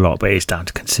say this word a lot, but it's down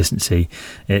to consistency.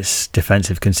 It's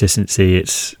defensive consistency.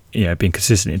 It's being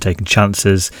consistent in taking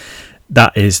chances.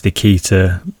 That is the key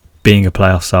to being a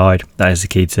playoff side. That is the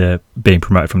key to being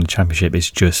promoted from the Championship.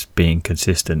 Is just being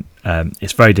consistent.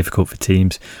 It's very difficult for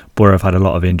teams. Borough have had a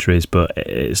lot of injuries, but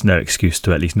it's no excuse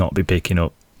to at least not be picking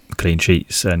up clean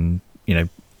sheets and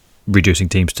reducing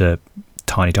teams to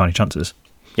tiny chances.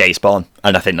 Yeah, he's spot on.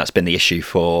 And I think that's been the issue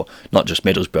for not just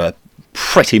Middlesbrough,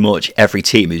 pretty much every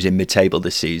team who's in mid-table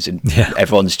this season. Yeah.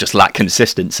 Everyone's just lacked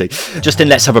consistency. Justin,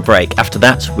 let's have a break. After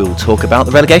that, we'll talk about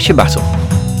the relegation battle.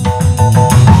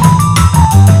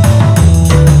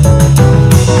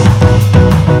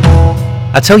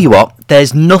 I tell you what,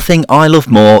 there's nothing I love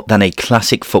more than a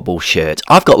classic football shirt.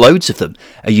 I've got loads of them.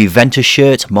 A Juventus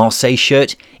shirt, Marseille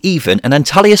shirt, even an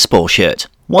Antalyaspor shirt.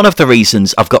 One of the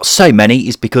reasons I've got so many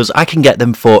is because I can get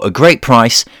them for a great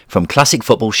price from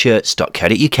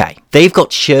classicfootballshirts.co.uk. They've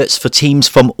got shirts for teams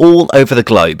from all over the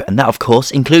globe, and that of course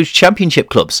includes championship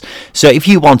clubs. So if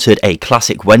you wanted a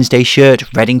classic Wednesday shirt,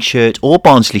 Reading shirt or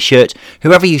Barnsley shirt,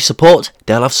 whoever you support,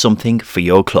 they'll have something for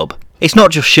your club. It's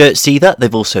not just shirts either,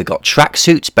 they've also got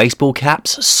tracksuits, baseball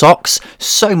caps, socks,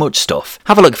 so much stuff.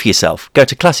 Have a look for yourself. Go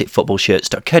to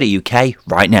classicfootballshirts.co.uk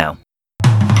right now.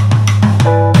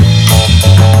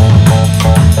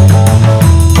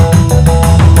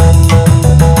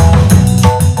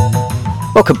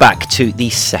 Welcome back to the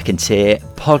Second Tier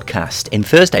podcast. In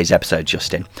Thursday's episode,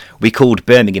 Justin, we called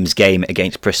Birmingham's game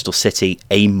against Bristol City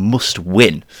a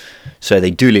must-win. So they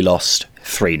duly lost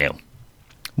 3-0.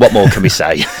 What more can we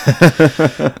say?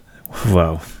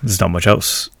 Well, there's not much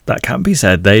else that can be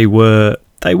said. They weren't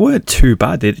too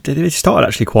bad. They started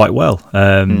actually quite well.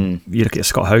 You look at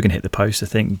Scott Hogan hit the post. I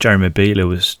think Jeremy Beeler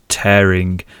was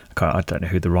tearing. I don't know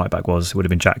who the right back was. It would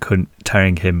have been Jack Hunt,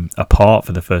 tearing him apart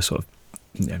for the first sort of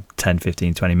 10,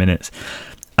 15, 20 minutes.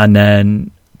 And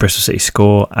then Bristol City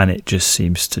score, and it just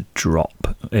seems to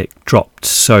drop. It dropped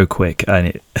so quick,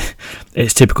 and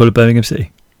it's typical of Birmingham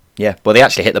City. Yeah, well, they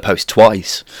actually hit the post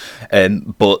twice,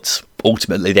 but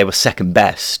ultimately they were second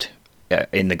best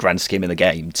in the grand scheme of the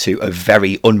game to a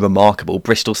very unremarkable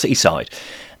Bristol City side.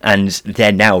 And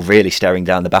they're now really staring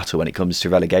down the battle when it comes to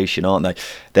relegation, aren't they?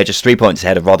 They're just 3 points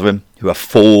ahead of Rotherham, who are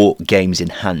 4 games in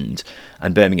hand,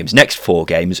 and Birmingham's next 4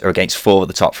 games are against 4 of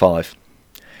the top 5.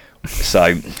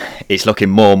 So it's looking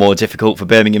more and more difficult for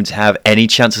Birmingham to have any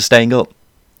chance of staying up.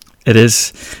 It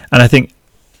is, and I think,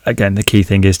 again, the key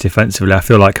thing is defensively. I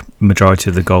feel like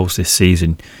majority of the goals this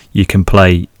season, you can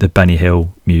play the Benny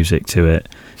Hill music to it.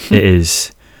 It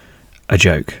is a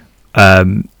joke.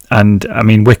 And I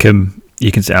mean, Wickham,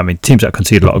 you can say, I mean, teams that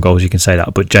concede a lot of goals, you can say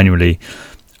that, but generally,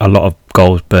 a lot of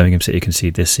goals Birmingham City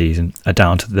concede this season are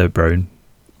down to their own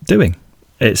doing.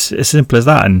 It's as simple as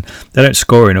that, and they don't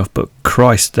score enough, but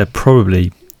Christ, they're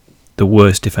probably the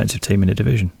worst defensive team in the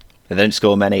division. They don't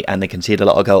score many and they concede a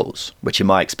lot of goals, which in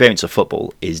my experience of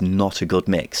football is not a good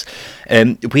mix.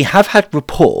 We have had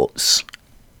reports,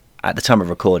 at the time of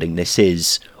recording, this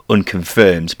is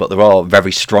unconfirmed, but there are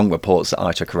very strong reports that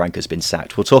Aitor Karanka'd has been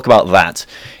sacked. We'll talk about that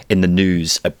in the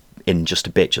news in just a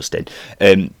bit, Justin.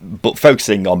 But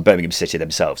focusing on Birmingham City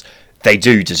themselves, they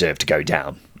do deserve to go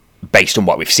down, based on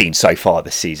what we've seen so far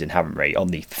this season, haven't we? On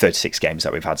the 36 games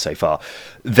that we've had so far,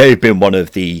 they've been one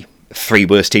of the 3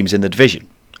 worst teams in the division.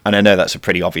 And I know that's a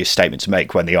pretty obvious statement to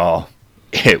make when they are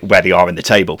where they are in the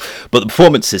table. But the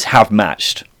performances have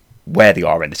matched where they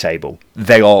are in the table.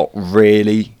 They are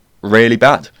really, really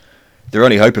bad. Their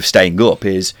only hope of staying up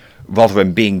is rather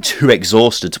than being too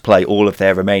exhausted to play all of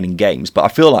their remaining games. But I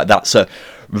feel like that's a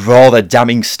rather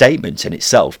damning statement in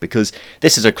itself, because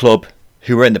this is a club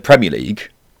who were in the Premier League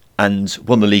and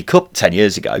won the League Cup 10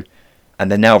 years ago.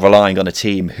 And they're now relying on a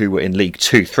team who were in League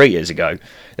 2 3 years ago.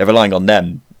 They're relying on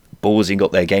them ballsing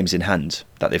up their games in hand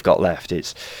that they've got left.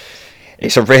 It's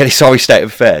a really sorry state of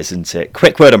affairs, isn't it?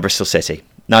 Quick word on Bristol City.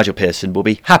 Nigel Pearson will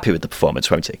be happy with the performance,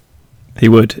 won't he? He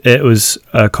would. It was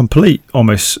a complete,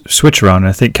 almost switch around. And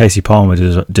I think Casey Palmer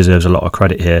deserves a lot of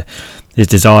credit here. His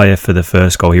desire for the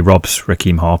first goal, he robs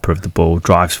Raheem Harper of the ball,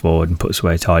 drives forward and puts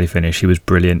away a tidy finish. He was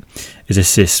brilliant. His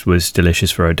assist was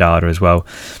delicious for O'Dowda as well.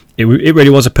 It really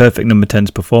was a perfect number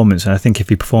 10's performance, and I think if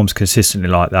he performs consistently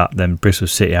like that, then Bristol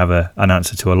City have an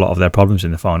answer to a lot of their problems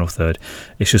in the final third.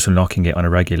 It's just unlocking it on a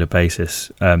regular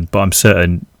basis. But I'm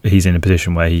certain he's in a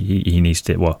position where he needs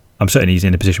to. Well, I'm certain he's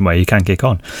in a position where he can kick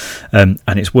on. And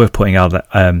it's worth pointing out that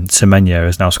Semenyo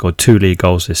has now scored 2 league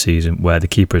goals this season where the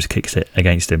keeper has kicked it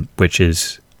against him, which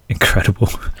is incredible.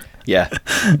 Yeah,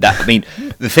 I mean,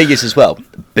 the thing is as well,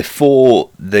 before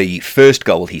the first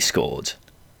goal he scored,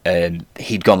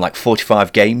 he'd gone like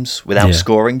 45 games without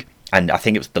scoring, and I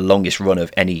think it was the longest run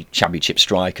of any Championship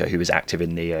striker who was active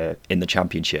in the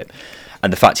Championship.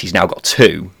 And the fact he's now got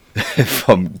 2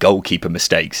 from goalkeeper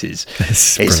mistakes is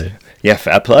yeah,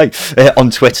 fair play. On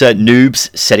Twitter,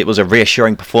 Noobs said it was a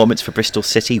reassuring performance for Bristol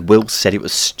City. Will said it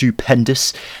was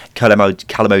stupendous. Callum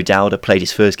O'Dowda played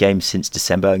his first game since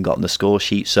December and got on the score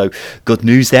sheet, so good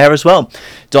news there as well.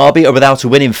 Derby are without a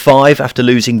win in 5 after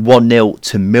losing 1-0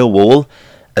 to Millwall.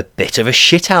 A bit of a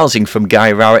shithousing from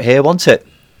Gary Rowett here, wasn't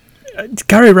it?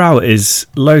 Gary Rowett is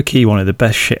low-key one of the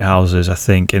best shithousers, I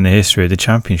think, in the history of the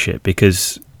Championship,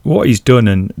 because what he's done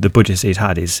and the budgets he's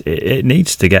had, it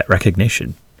needs to get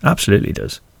recognition. Absolutely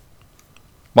does.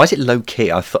 Why is it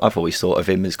low-key? I've always thought of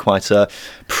him as quite a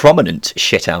prominent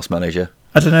shithouse manager.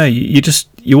 I don't know,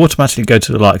 you automatically go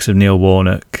to the likes of Neil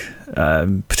Warnock,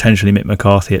 potentially Mick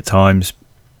McCarthy at times.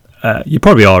 You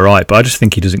probably are right, but I just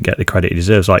think he doesn't get the credit he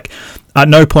deserves. Like, at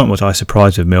no point was I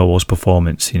surprised with Millwall's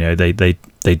performance. You know, they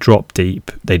drop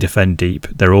deep, they defend deep,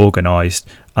 they're organised,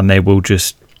 and they will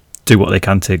just do what they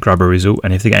can to grab a result.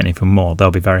 And if they get anything more, they'll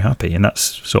be very happy. And that's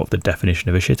sort of the definition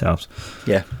of a shithouse.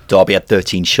 Yeah, Derby had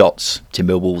 13 shots to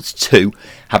Millwall's 2.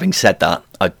 Having said that,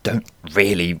 I don't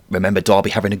really remember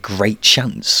Derby having a great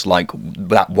chance, like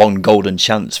that one golden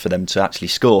chance for them to actually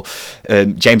score.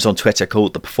 James on Twitter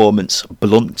called the performance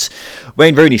blunt.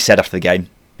 Wayne Rooney said after the game,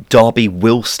 Derby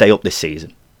will stay up this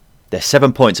season. They're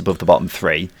 7 points above the bottom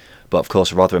 3, but of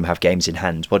course Rotherham have games in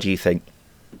hand. What do you think?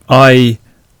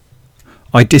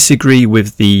 I disagree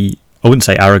with I wouldn't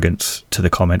say arrogance to the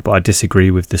comment, but I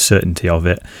disagree with the certainty of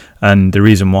it. And the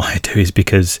reason why I do is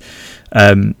because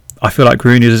I feel like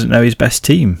Rooney doesn't know his best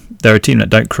team. They're a team that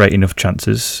don't create enough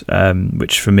chances,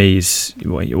 which for me is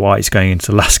why it's going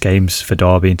into the last games for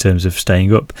Derby in terms of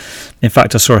staying up. In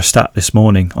fact, I saw a stat this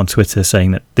morning on Twitter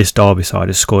saying that this Derby side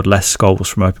has scored less goals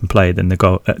from open play than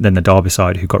the Derby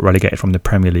side who got relegated from the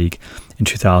Premier League in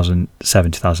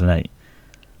 2007-2008.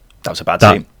 That was a bad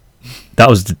team. That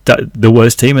was the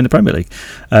worst team in the Premier League.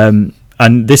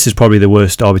 And this is probably the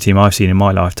worst Derby team I've seen in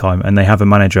my lifetime. And they have a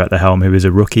manager at the helm who is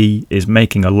a rookie, is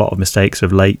making a lot of mistakes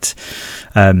of late.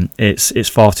 It's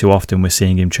far too often we're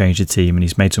seeing him change the team. And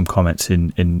he's made some comments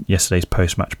in yesterday's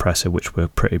post-match presser, which were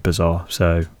pretty bizarre.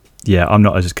 So, yeah, I'm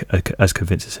not as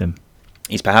convinced as him.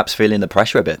 He's perhaps feeling the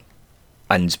pressure a bit.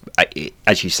 And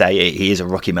as you say, he is a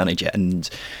rookie manager. And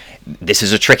this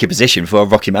is a tricky position for a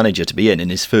rookie manager to be in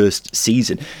his first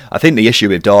season. I think the issue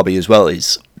with Derby as well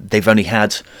is they've only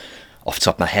had, off the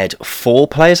top of my head, 4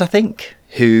 players, I think,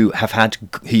 who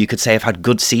you could say have had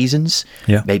good seasons.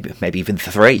 Yeah. Maybe even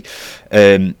 3.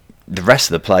 The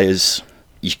rest of the players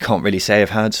you can't really say have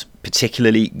had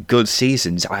particularly good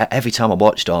seasons. Every time I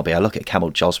watch Derby, I look at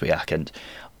Kamil Jozwiak and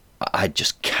I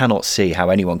just cannot see how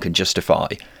anyone can justify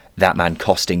that man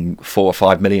costing £4 or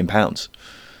 £5 million.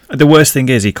 The worst thing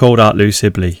is he called out Lou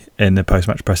Sibley in the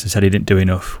post-match press and said he didn't do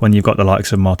enough. When you've got the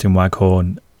likes of Martin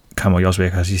Waghorn, Kamil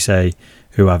Jozwiak, as you say,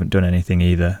 who haven't done anything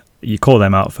either, you call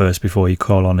them out first before you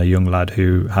call on a young lad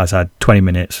who has had 20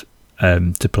 minutes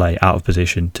to play out of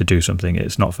position to do something.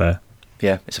 It's not fair.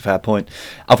 Yeah, it's a fair point.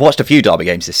 I've watched a few Derby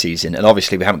games this season, and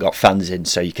obviously we haven't got fans in,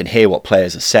 so you can hear what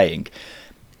players are saying.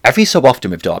 Every so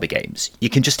often with Derby games, you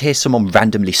can just hear someone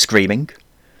randomly screaming.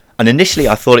 And initially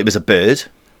I thought it was a bird,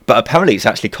 but apparently it's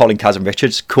actually Colin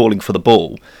Kazan-Richards calling for the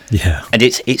ball. Yeah. And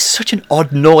it's such an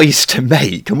odd noise to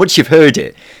make. And once you've heard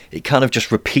it, it kind of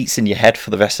just repeats in your head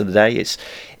for the rest of the day.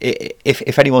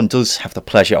 If anyone does have the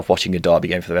pleasure of watching a Derby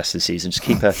game for the rest of the season,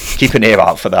 just keep an ear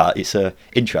out for that. It's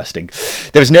interesting.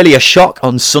 There was nearly a shock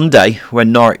on Sunday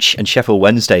when Norwich and Sheffield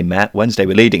Wednesday met. Wednesday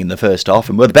were leading in the first half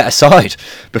and were the better side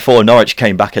before Norwich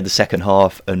came back in the second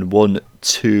half and won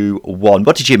 2-1.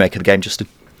 What did you make of the game, Justin?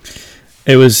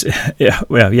 It was,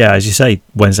 as you say,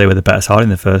 Wednesday were the better side in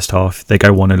the first half. They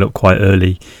go 1-0 up quite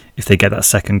early. If they get that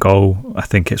second goal, I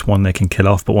think it's one they can kill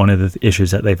off. But one of the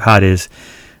issues that they've had is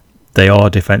they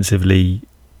are defensively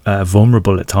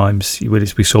vulnerable at times.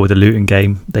 We saw with the Luton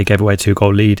game, they gave away a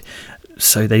 2-goal lead.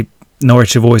 So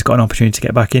Norwich have always got an opportunity to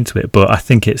get back into it. But I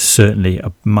think it's certainly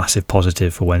a massive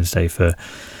positive for Wednesday for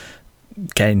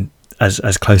getting as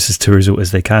close to a result as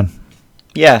they can.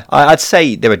 Yeah, I'd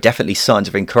say there are definitely signs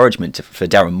of encouragement for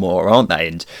Darren Moore, aren't they?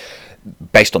 And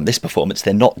based on this performance,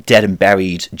 they're not dead and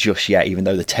buried just yet, even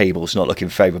though the table's not looking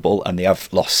favourable and they have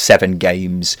lost 7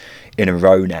 games in a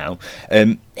row now.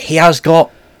 He has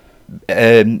got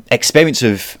experience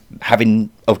of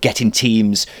getting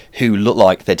teams who look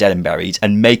like they're dead and buried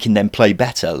and making them play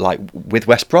better, like with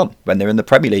West Brom when they're in the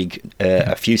Premier League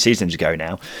a few seasons ago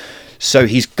now. So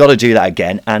he's got to do that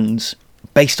again, and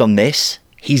based on this,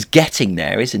 he's getting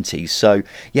there, isn't he? So,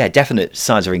 yeah, definite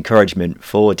signs of encouragement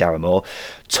for Darren Moore.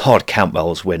 Todd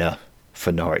Cantwell's winner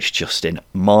for Norwich, Justin.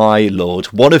 My lord,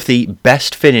 one of the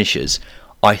best finishers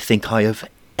I think I have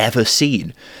ever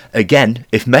seen. Again,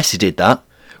 if Messi did that,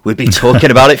 we'd be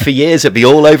talking about it for years. It'd be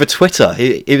all over Twitter.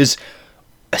 It was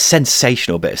a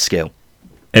sensational bit of skill.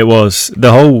 It was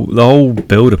the whole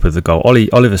build-up of the goal.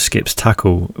 Oliver Skipp's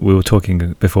tackle, we were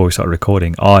talking before we started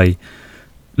recording, I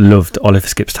loved Oliver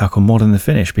Skipp's tackle more than the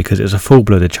finish because it was a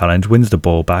full-blooded challenge, wins the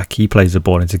ball back, he plays the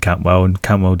ball into Cantwell and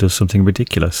Cantwell does something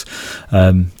ridiculous.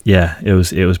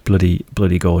 It was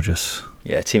bloody gorgeous.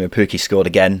 Yeah, Timo Pukki scored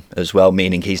again as well,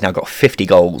 meaning he's now got 50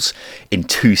 goals in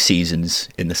 2 seasons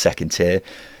in the second tier.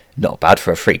 Not bad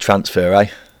for a free transfer, eh?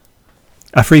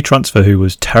 A free transfer who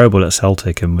was terrible at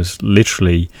Celtic and was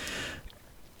literally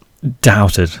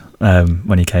doubted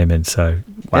when he came in. So,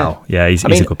 wow. Yeah, he's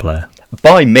a good player.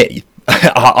 By me,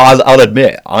 I'll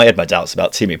admit, I had my doubts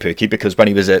about Timo Pukki because when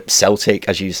he was at Celtic,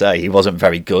 as you say, he wasn't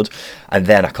very good. And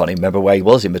then I can't even remember where he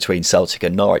was in between Celtic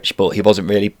and Norwich, but he wasn't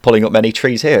really pulling up many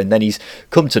trees here. And then he's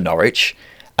come to Norwich,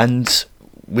 and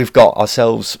we've got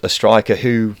ourselves a striker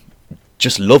who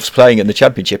just loves playing in the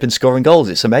Championship and scoring goals.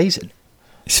 It's amazing.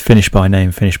 It's finished by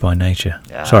name, finished by nature.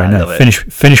 Yeah, Sorry, no,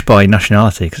 finished by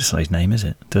nationality because it's not his name, is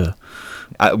it? Duh.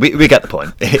 We get the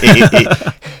point.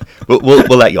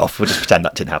 We'll let you off. We'll just pretend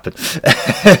that didn't happen.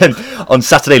 On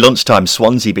Saturday lunchtime,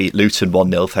 Swansea beat Luton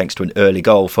 1-0 thanks to an early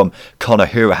goal from Conor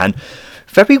Hourihane.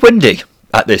 Very windy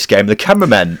at this game. The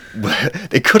cameramen,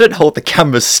 they couldn't hold the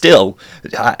cameras still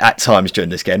at times during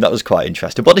this game. That was quite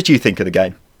interesting. What did you think of the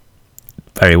game?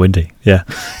 Very windy, yeah.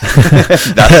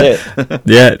 That's it.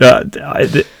 Yeah,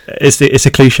 it's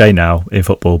a cliche now in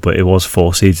football, but it was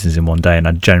 4 seasons in one day, and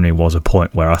there generally was a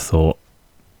point where I thought,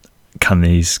 can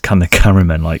the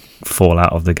cameramen fall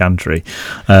out of the gantry?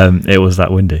 It was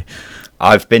that windy.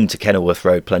 I've been to Kenilworth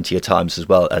Road plenty of times as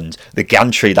well, and the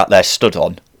gantry that they're stood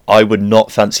on, I would not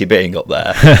fancy being up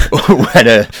there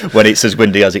when it's as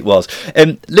windy as it was.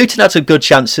 Luton had some good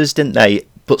chances, didn't they?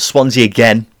 But Swansea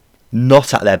again,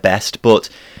 not at their best, but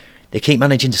they keep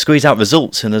managing to squeeze out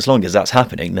results, and as long as that's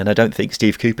happening, then I don't think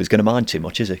Steve Cooper's going to mind too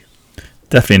much, is he?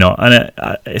 Definitely not.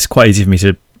 And it's quite easy for me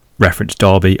to reference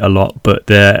Derby a lot, but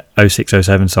their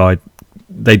 06-07 side,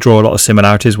 they draw a lot of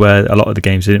similarities where a lot of the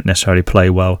games didn't necessarily play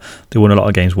well. They won a lot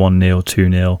of games 1-0,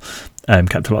 2-0,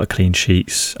 kept a lot of clean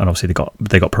sheets, and obviously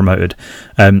they got promoted.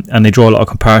 And they draw a lot of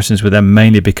comparisons with them,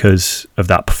 mainly because of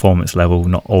that performance level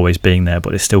not always being there,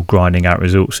 but they're still grinding out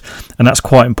results, and that's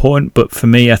quite important. But for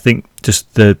me, I think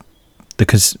just not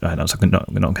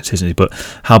consistency, but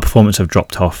how performance have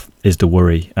dropped off is the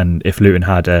worry. And if Luton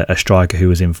had a striker who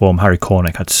was in form, Harry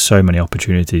Cornick had so many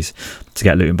opportunities to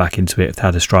get Luton back into it. If they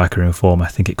had a striker in form, I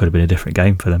think it could have been a different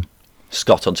game for them.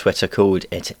 Scott on Twitter called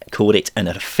it an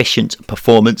efficient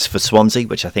performance for Swansea,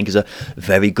 which I think is a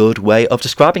very good way of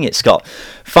describing it, Scott.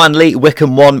 Finally,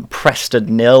 Wycombe 1,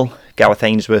 Preston 0. Gareth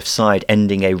Ainsworth's side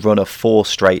ending a run of 4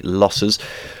 straight losses.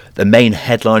 The main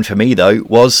headline for me, though,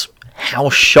 was how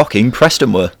shocking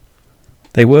Preston were.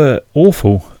 They were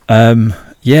awful. The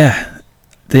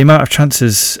amount of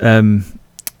chances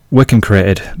Wycombe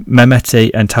created,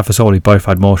 Mehmeti and Tafazoli both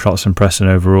had more shots than Preston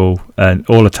overall, and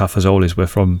all of Tafazoli's were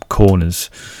from corners,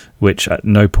 which at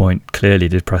no point clearly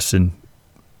did Preston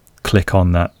click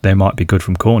on that they might be good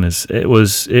from corners. It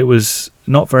was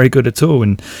not very good at all,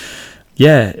 and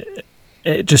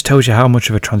it just tells you how much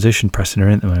of a transition Preston are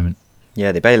in at the moment.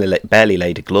 Yeah, they barely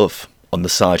laid a glove on the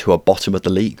side who are bottom of the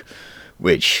league,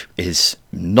 which is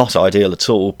not ideal at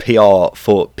all. PR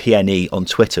for PNE on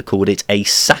Twitter called it a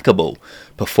sackable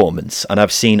performance, and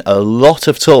I've seen a lot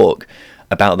of talk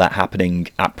about that happening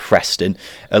at Preston.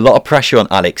 A lot of pressure on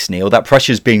Alex Neil. That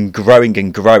pressure's been growing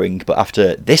and growing, but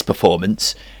after this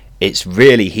performance, it's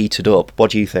really heated up.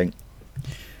 What do you think?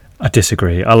 I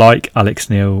disagree. I like Alex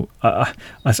Neil. I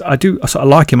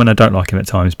like him and I don't like him at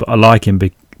times, but I like him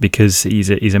because he's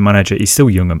a manager. He's still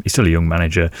young. He's still a young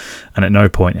manager, and at no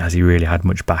point has he really had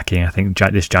much backing. I think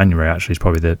this January actually is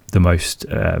probably the most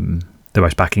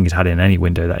backing he's had in any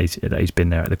window that he's been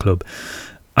there at the club.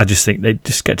 I just think they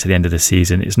just get to the end of the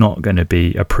season. It's not going to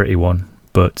be a pretty one,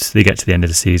 but they get to the end of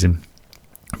the season,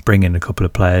 bring in a couple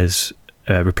of players,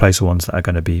 replace the ones that are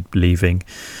going to be leaving,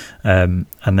 and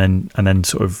then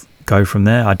sort of go from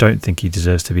there. I don't think he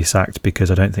deserves to be sacked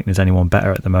because I don't think there's anyone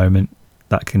better at the moment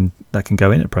that can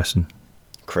go in at Preston.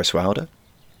 Chris Wilder.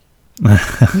 Well,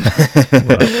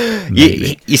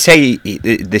 you say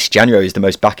this January is the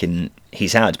most backing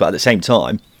he's had, but at the same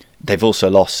time they've also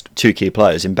lost 2 key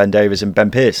players in Ben Davies and Ben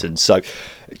Pearson, so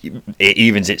it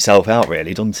evens itself out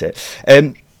really, doesn't it?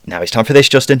 Now it's time for this,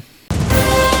 Justin.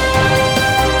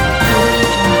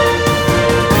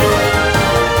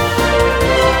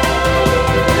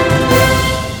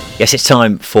 Yes, it's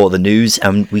time for the news,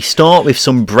 and we start with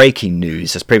some breaking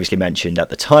news. As previously mentioned, at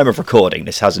the time of recording,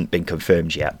 this hasn't been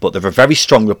confirmed yet, but there are very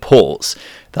strong reports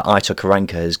that Aitor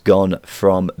Karanka has gone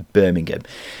from Birmingham.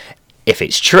 If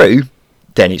it's true,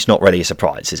 then it's not really a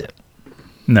surprise, is it?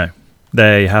 No,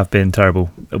 they have been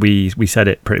terrible. We said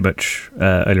it pretty much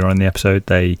earlier on in the episode.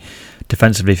 They,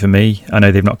 defensively for me, I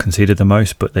know they've not conceded the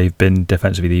most, but they've been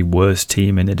defensively the worst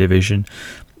team in the division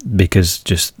because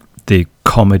just the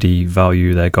comedy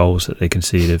value their goals that they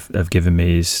concede have given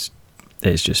me is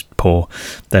just poor.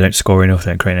 They don't score enough,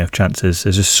 they don't create enough chances.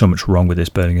 There's just so much wrong with this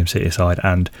Birmingham City side,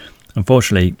 and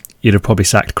unfortunately you'd have probably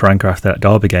sacked Karanka after that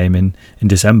Derby game in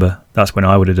December. That's when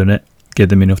I would have done it, give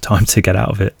them enough time to get out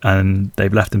of it, and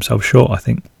they've left themselves short, I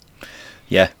think.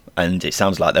 Yeah, and it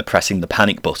sounds like they're pressing the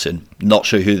panic button, not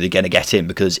sure who they're going to get in,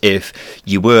 because if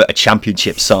you were a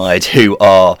championship side who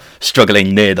are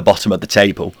struggling near the bottom of the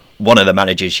table, one of the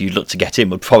managers you'd look to get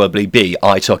in would probably be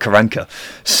Aitor Karanka.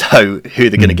 So who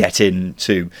they're going to get in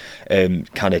to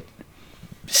kind of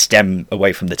stem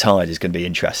away from the tide is going to be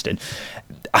interesting.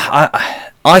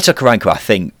 Aitor Karanka, I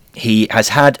think he has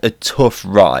had a tough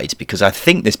ride because I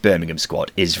think this Birmingham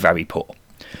squad is very poor.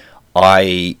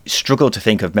 I struggle to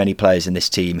think of many players in this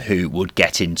team who would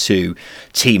get into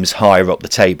teams higher up the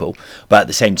table, but at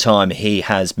the same time he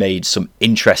has made some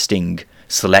interesting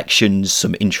selections,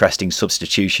 some interesting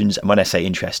substitutions, and when I say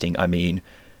interesting, I mean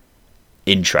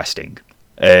interesting.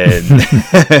 And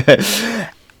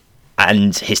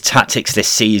his tactics this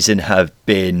season have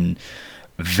been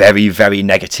very, very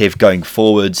negative going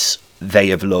forwards. They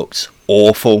have looked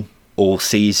awful all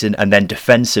season, and then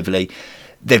defensively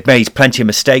they've made plenty of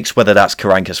mistakes. Whether that's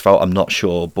Karanka's fault, I'm not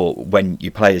sure, but when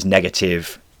you play as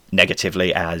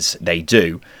negatively as they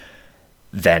do,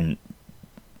 then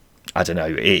I don't know,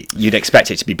 you'd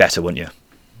expect it to be better, wouldn't you?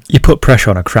 You put pressure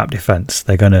on a crap defence,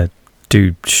 they're going to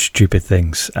do stupid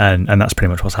things, and that's pretty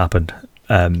much what's happened.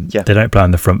 They don't play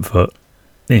on the front foot.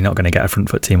 You're not going to get a front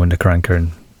foot team under Karanka,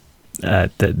 and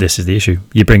this is the issue.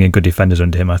 You bring in good defenders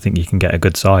under him, I think you can get a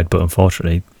good side, but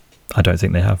unfortunately, I don't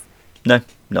think they have. No,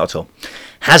 not at all.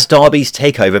 Has Derby's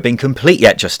takeover been complete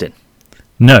yet, Justin?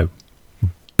 No.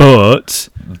 But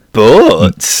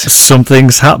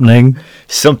something's happening.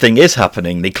 Something is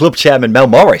happening. The club chairman, Mel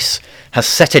Morris, has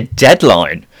set a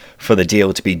deadline for the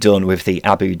deal to be done with the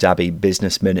Abu Dhabi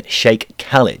businessman Sheikh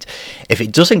Khalid. If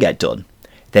it doesn't get done,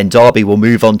 then Derby will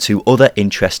move on to other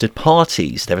interested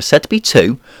parties. There are said to be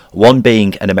two, one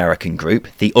being an American group,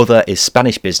 the other is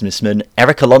Spanish businessman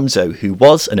Eric Alonso, who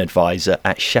was an advisor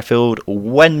at Sheffield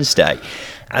Wednesday.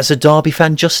 As a Derby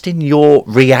fan, Justin, your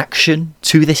reaction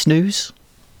to this news?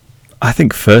 I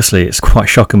think firstly, it's quite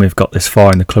shocking we've got this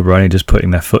far and the club are only just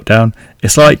putting their foot down.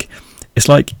 It's like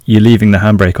you're leaving the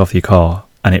handbrake off your car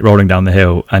and it rolling down the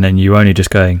hill, and then you only just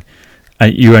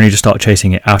start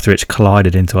chasing it after it's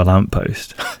collided into a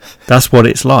lamppost. That's what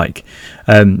it's like.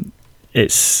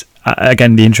 It's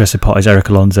again, the interested part is Eric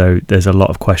Alonso. There's a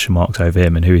lot of question marks over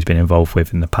him and who he's been involved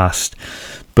with in the past,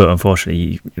 but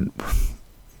unfortunately,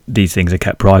 these things are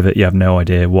kept private. You have no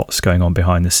idea what's going on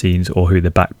behind the scenes or who they're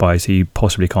backed by, so you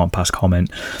possibly can't pass comment.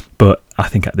 But I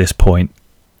think at this point,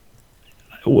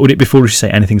 would it be foolish to say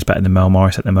anything's better than Mel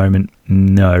Morris at the moment?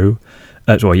 No.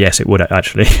 Well, yes, it would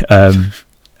actually,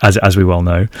 as we well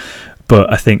know.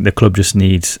 But I think the club just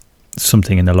needs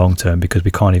something in the long term, because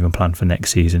we can't even plan for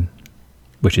next season,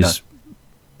 which is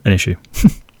an issue.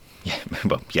 Yeah,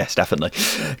 well, yes, definitely.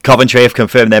 Coventry have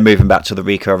confirmed they're moving back to the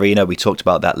Ricoh Arena. We talked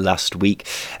about that last week.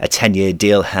 A 10-year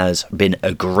deal has been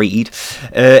agreed.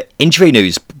 Injury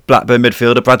news. Blackburn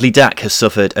midfielder Bradley Dack has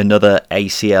suffered another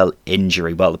ACL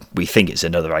injury. Well, we think it's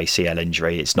another ACL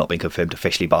injury. It's not been confirmed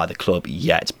officially by the club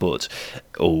yet, but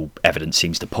all evidence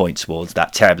seems to point towards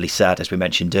that. Terribly sad, as we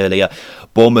mentioned earlier.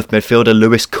 Bournemouth midfielder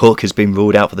Lewis Cook has been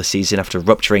ruled out for the season after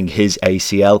rupturing his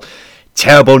ACL.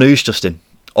 Terrible news, Justin.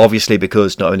 Obviously,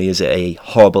 because not only is it a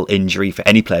horrible injury for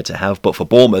any player to have, but for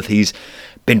Bournemouth, he's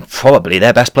been probably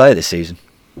their best player this season.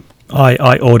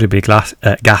 I audibly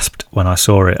gasped when I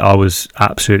saw it. I was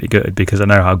absolutely gutted because I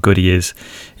know how good he is.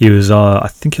 He was, I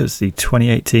think it was the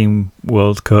 2018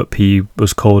 World Cup. He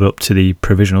was called up to the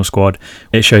provisional squad.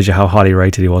 It shows you how highly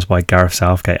rated he was by Gareth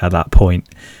Southgate at that point.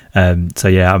 So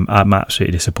yeah, I'm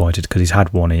absolutely disappointed because he's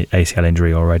had one ACL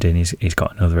injury already, and he's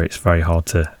got another. It's very hard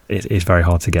to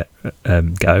get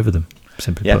over them.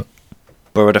 Simply put.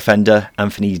 Borough defender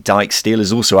Anthony Dijksteel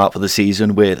is also out for the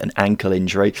season with an ankle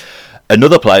injury.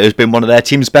 Another player who's been one of their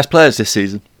team's best players this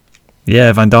season.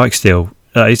 Yeah, Van Dijksteel.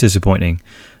 That is disappointing.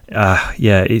 I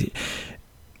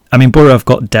mean, Borough have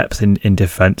got depth in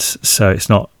defence, so it's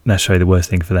not necessarily the worst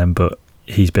thing for them, but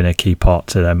he's been a key part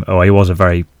to them. He was a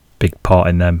very big part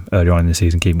in them earlier on in the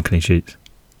season, keeping clean sheets.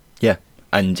 Yeah,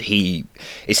 and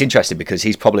it's interesting because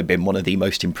he's probably been one of the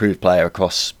most improved player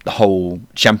across the whole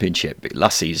championship.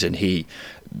 Last season he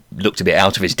looked a bit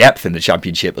out of his depth in the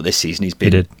championship, but this season he's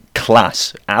been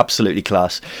class, absolutely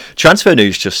class. Transfer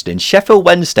news, Justin. Sheffield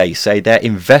Wednesday say they're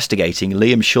investigating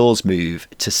Liam Shaw's move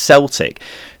to Celtic.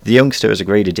 The youngster has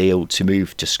agreed a deal to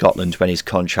move to Scotland when his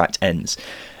contract ends.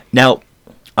 Now,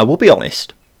 I will be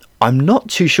honest, I'm not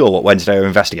too sure what Wednesday are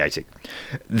investigating.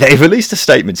 They released a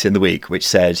statement in the week which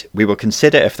said, "We will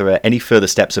consider if there are any further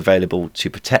steps available to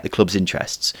protect the club's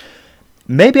interests."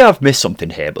 Maybe I've missed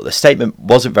something here, but the statement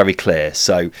wasn't very clear,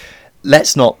 so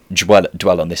let's not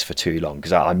dwell on this for too long,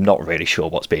 because I'm not really sure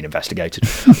what's being investigated.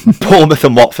 Bournemouth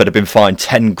and Watford have been fined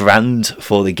 10 grand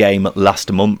for the game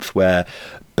last month, where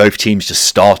both teams just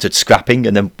started scrapping,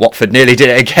 and then Watford nearly did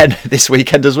it again this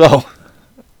weekend as well.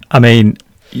 I mean,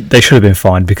 they should have been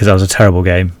fined because that was a terrible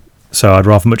game. So I'd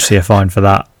rather much see a fine for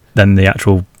that than the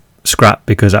actual scrap,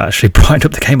 because it actually brightened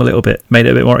up the game a little bit, made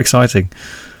it a bit more exciting.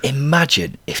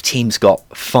 Imagine if teams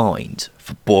got fined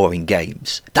for boring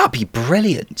games. That'd be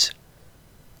brilliant.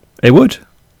 It would.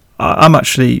 I'm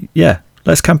actually,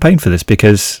 let's campaign for this,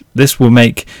 because this will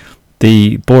make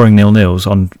the boring 0-0s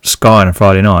on Sky on a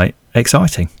Friday night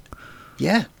exciting.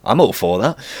 Yeah, I'm all for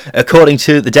that. According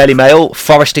to the Daily Mail,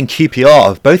 Forest and QPR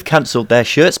have both cancelled their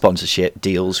shirt sponsorship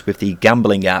deals with the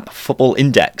gambling app Football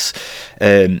Index.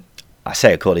 I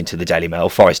say according to the Daily Mail,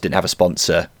 Forest didn't have a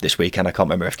sponsor this weekend. I can't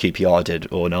remember if QPR did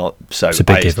or not. So it's a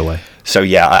big giveaway. So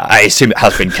yeah, I assume it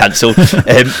has been cancelled.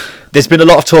 There's been a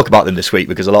lot of talk about them this week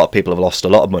because a lot of people have lost a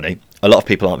lot of money. A lot of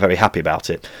people aren't very happy about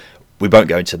it. We won't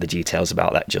go into the details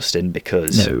about that, Justin,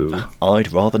 because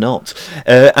I'd rather not.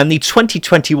 And the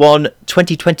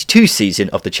 2021-2022 season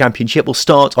of the Championship will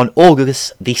start on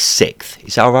August the 6th.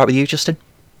 Is that all right with you, Justin?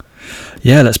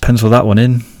 Yeah, let's pencil that one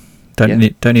in. Don't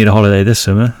need a holiday this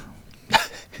summer.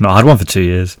 Not had one for 2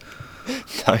 years.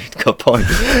 No, good point.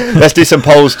 Let's do some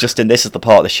polls, Justin. This is the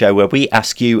part of the show where we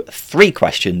ask you 3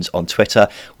 questions on Twitter,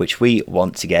 which we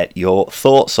want to get your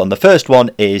thoughts on. The first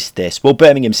one is this: will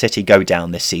Birmingham City go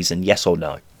down this season? Yes or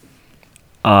no?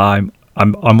 I'm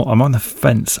on the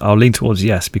fence. I'll lean towards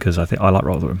yes, because I think I like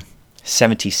Rotherham.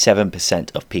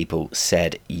 77% of people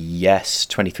said yes,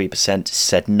 23%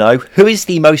 said no. Who is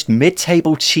the most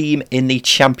mid-table team in the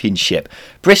Championship?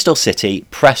 Bristol City,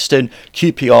 Preston,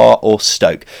 QPR or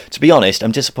Stoke? To be honest,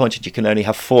 I'm disappointed you can only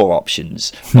have 4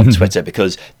 options on Twitter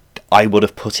because I would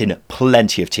have put in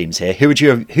plenty of teams here. Who do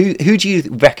you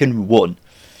reckon won?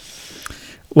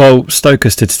 Well, Stoke are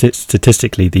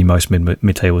statistically the most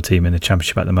mid-table team in the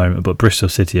Championship at the moment, but Bristol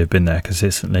City have been there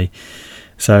consistently.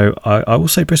 So I will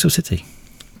say Bristol City.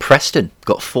 Preston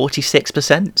got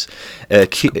 46%.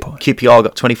 QPR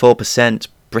got 24%.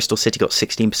 Bristol City got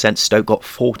 16%. Stoke got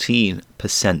 14%.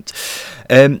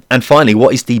 And finally,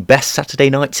 what is the best Saturday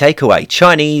night takeaway?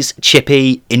 Chinese,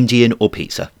 chippy, Indian or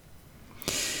pizza?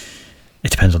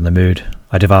 It depends on the mood.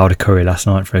 I devoured a curry last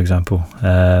night, for example.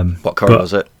 What curry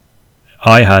was it?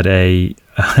 I had a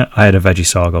veggie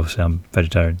sarg. Obviously, I'm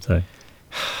vegetarian, so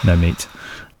no meat.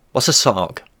 What's a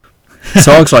sarg?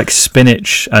 Sarg's like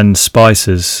spinach and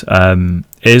spices. It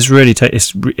is really.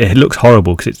 It looks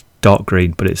horrible because it's dark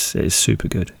green, but it's super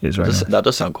good. It's very nice. That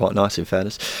does sound quite nice, in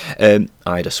fairness.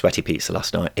 I had a sweaty pizza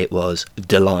last night. It was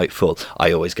delightful.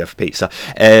 I always go for pizza.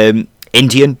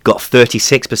 Indian got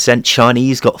 36%,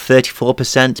 Chinese got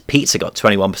 34%, pizza got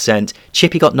 21%,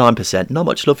 chippy got 9%. Not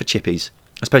much love for chippies.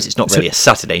 I suppose it's not really a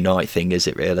Saturday night thing, is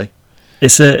it really?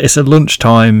 It's a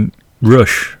lunchtime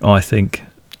rush, I think.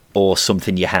 Or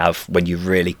something you have when you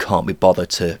really can't be bothered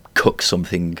to cook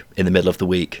something in the middle of the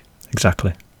week.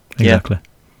 Exactly. Yeah.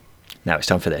 Now it's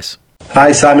time for this.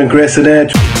 Hi, Simon Grayson here.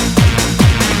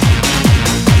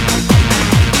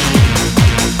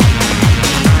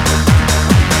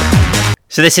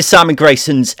 So this is Simon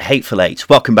Grayson's Hateful Eight.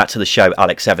 Welcome back to the show.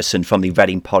 Alex Everson from the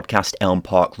Reading podcast Elm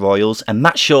Park Royals and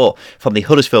Matt Shaw from the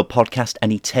Huddersfield podcast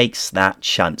And He Takes That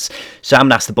Chance. So I'm going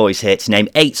to ask the boys here to name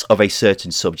 8 of a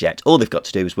certain subject. All they've got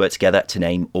to do is work together to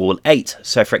name all 8.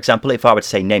 So for example, if I were to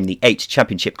say name the 8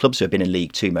 Championship clubs who have been in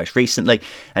League 2 most recently,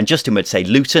 and Justin would say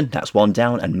Luton, that's 1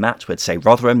 down, and Matt would say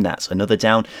Rotherham, that's another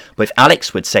down. But if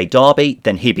Alex would say Derby,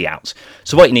 then he'd be out.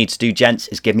 So what you need to do, gents,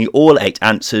 is give me all 8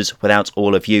 answers without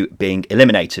all of you being eliminated.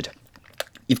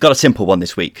 You've got a simple one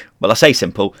this week. Well, I say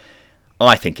simple.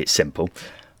 I think it's simple.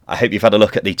 I hope you've had a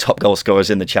look at the top goal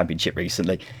scorers in the Championship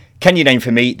recently. Can you name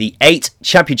for me the 8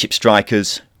 Championship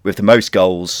strikers with the most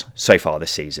goals so far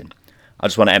this season? I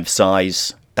just want to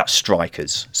emphasise that's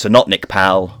strikers. So not Nick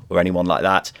Powell or anyone like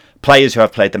that. Players who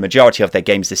have played the majority of their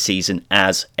games this season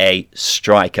as a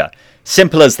striker.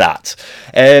 Simple as that.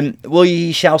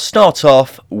 We shall start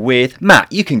off with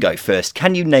Matt. You can go first.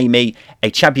 Can you name me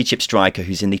a Championship striker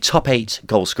who's in the top 8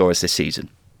 goal scorers this season?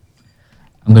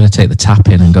 I'm going to take the tap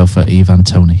in and go for Ivan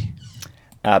Toney.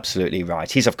 Absolutely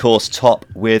right. He's, of course, top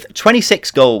with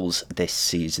 26 goals this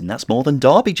season. That's more than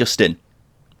Derby, Justin.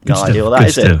 No idea what that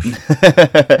is,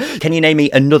 it? Can you name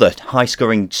me another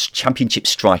high-scoring Championship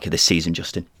striker this season,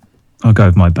 Justin? I'll go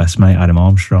with my best mate, Adam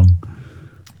Armstrong.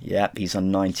 Yep, he's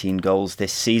on 19 goals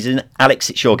this season.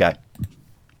 Alex, it's your go.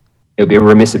 It would be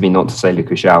remiss of me not to say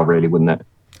Lucas Shaw, really, wouldn't it?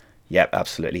 Yep,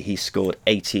 absolutely. He scored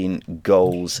 18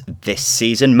 goals this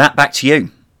season. Matt, back to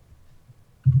you.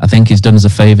 I think he's done us a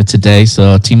favour today,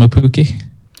 so Timo Pukki.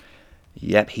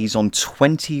 Yep, he's on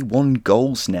 21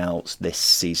 goals now this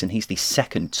season. He's the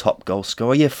second top goal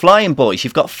scorer. You're flying, boys.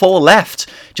 You've got 4 left.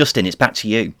 Justin, it's back to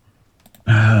you.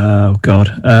 Oh, God.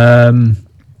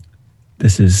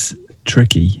 This is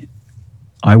tricky.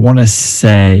 I want to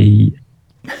say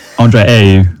Andre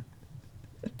Ayew.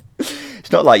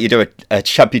 It's not like you do a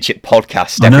Championship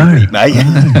podcast every week,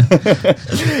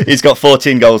 mate. He's got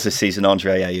 14 goals this season,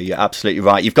 Andre Ayew. You're absolutely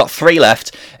right. You've got 3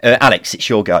 left. Alex, it's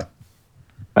your go.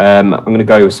 I'm going to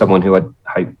go with someone who I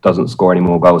hope doesn't score any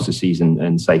more goals this season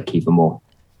and say Kiefer Moore.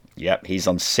 Yep, he's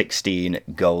on 16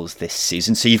 goals this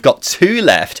season. So you've got 2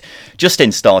 left.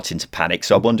 Justin's starting to panic,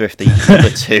 so I wonder if the other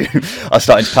 2 are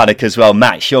starting to panic as well.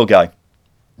 Matt, it's your go.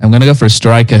 I'm going to go for a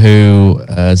striker who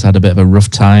has had a bit of a rough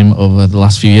time over the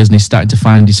last few years, and he's starting to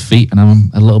find his feet, and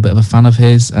I'm a little bit of a fan of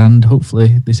his, and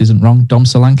hopefully this isn't wrong. Dom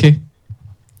Solanke.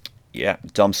 Yeah,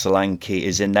 Dom Solanke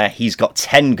is in there. He's got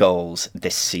 10 goals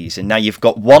this season. Now you've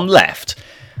got 1 left,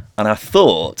 and I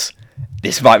thought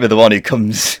this might be the one who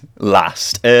comes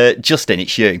last. Justin,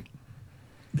 it's you.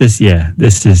 This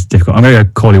is difficult. I'm going to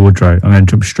go Cauley Woodrow. I'm going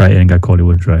to jump straight in and go Cauley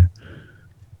Woodrow.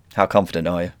 How confident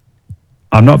are you?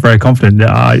 I'm not very confident.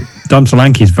 Dom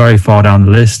Solanke is very far down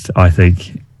the list, I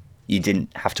think. You didn't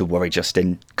have to worry,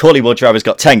 Justin. Cauley Woodrow has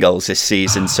got 10 goals this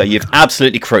season, so you've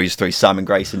absolutely cruised through Simon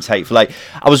Grayson's Hateful Eight.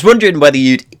 I was wondering whether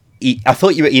I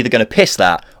thought you were either going to piss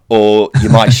that or you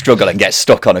might struggle and get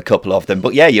stuck on a couple of them.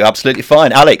 But yeah, you're absolutely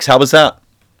fine. Alex, how was that?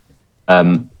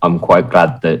 I'm quite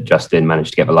glad that Justin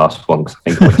managed to get the last one because I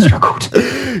think I would have struggled.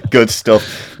 Good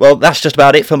stuff. Well, that's just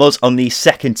about it from us on the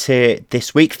second tier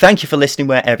this week. Thank you for listening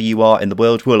wherever you are in the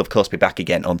world. We'll, of course, be back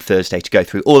again on Thursday to go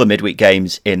through all the midweek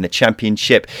games in the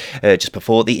Championship just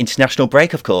before the international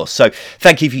break, of course. So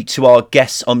thank you to our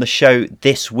guests on the show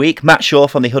this week. Matt Shaw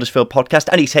from the Huddersfield podcast,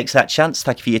 and he takes that chance.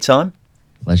 Thank you for your time.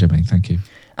 Pleasure, mate. Thank you.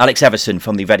 Alex Everson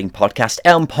from the Reading podcast,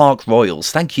 Elm Park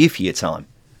Royals. Thank you for your time.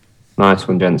 Nice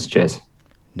one, gents. Cheers.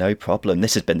 No problem.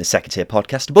 This has been the Second Tier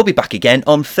Podcast. We'll be back again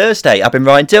on Thursday. I've been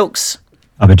Ryan Dilks.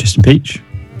 I've been Justin Peach.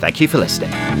 Thank you for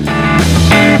listening.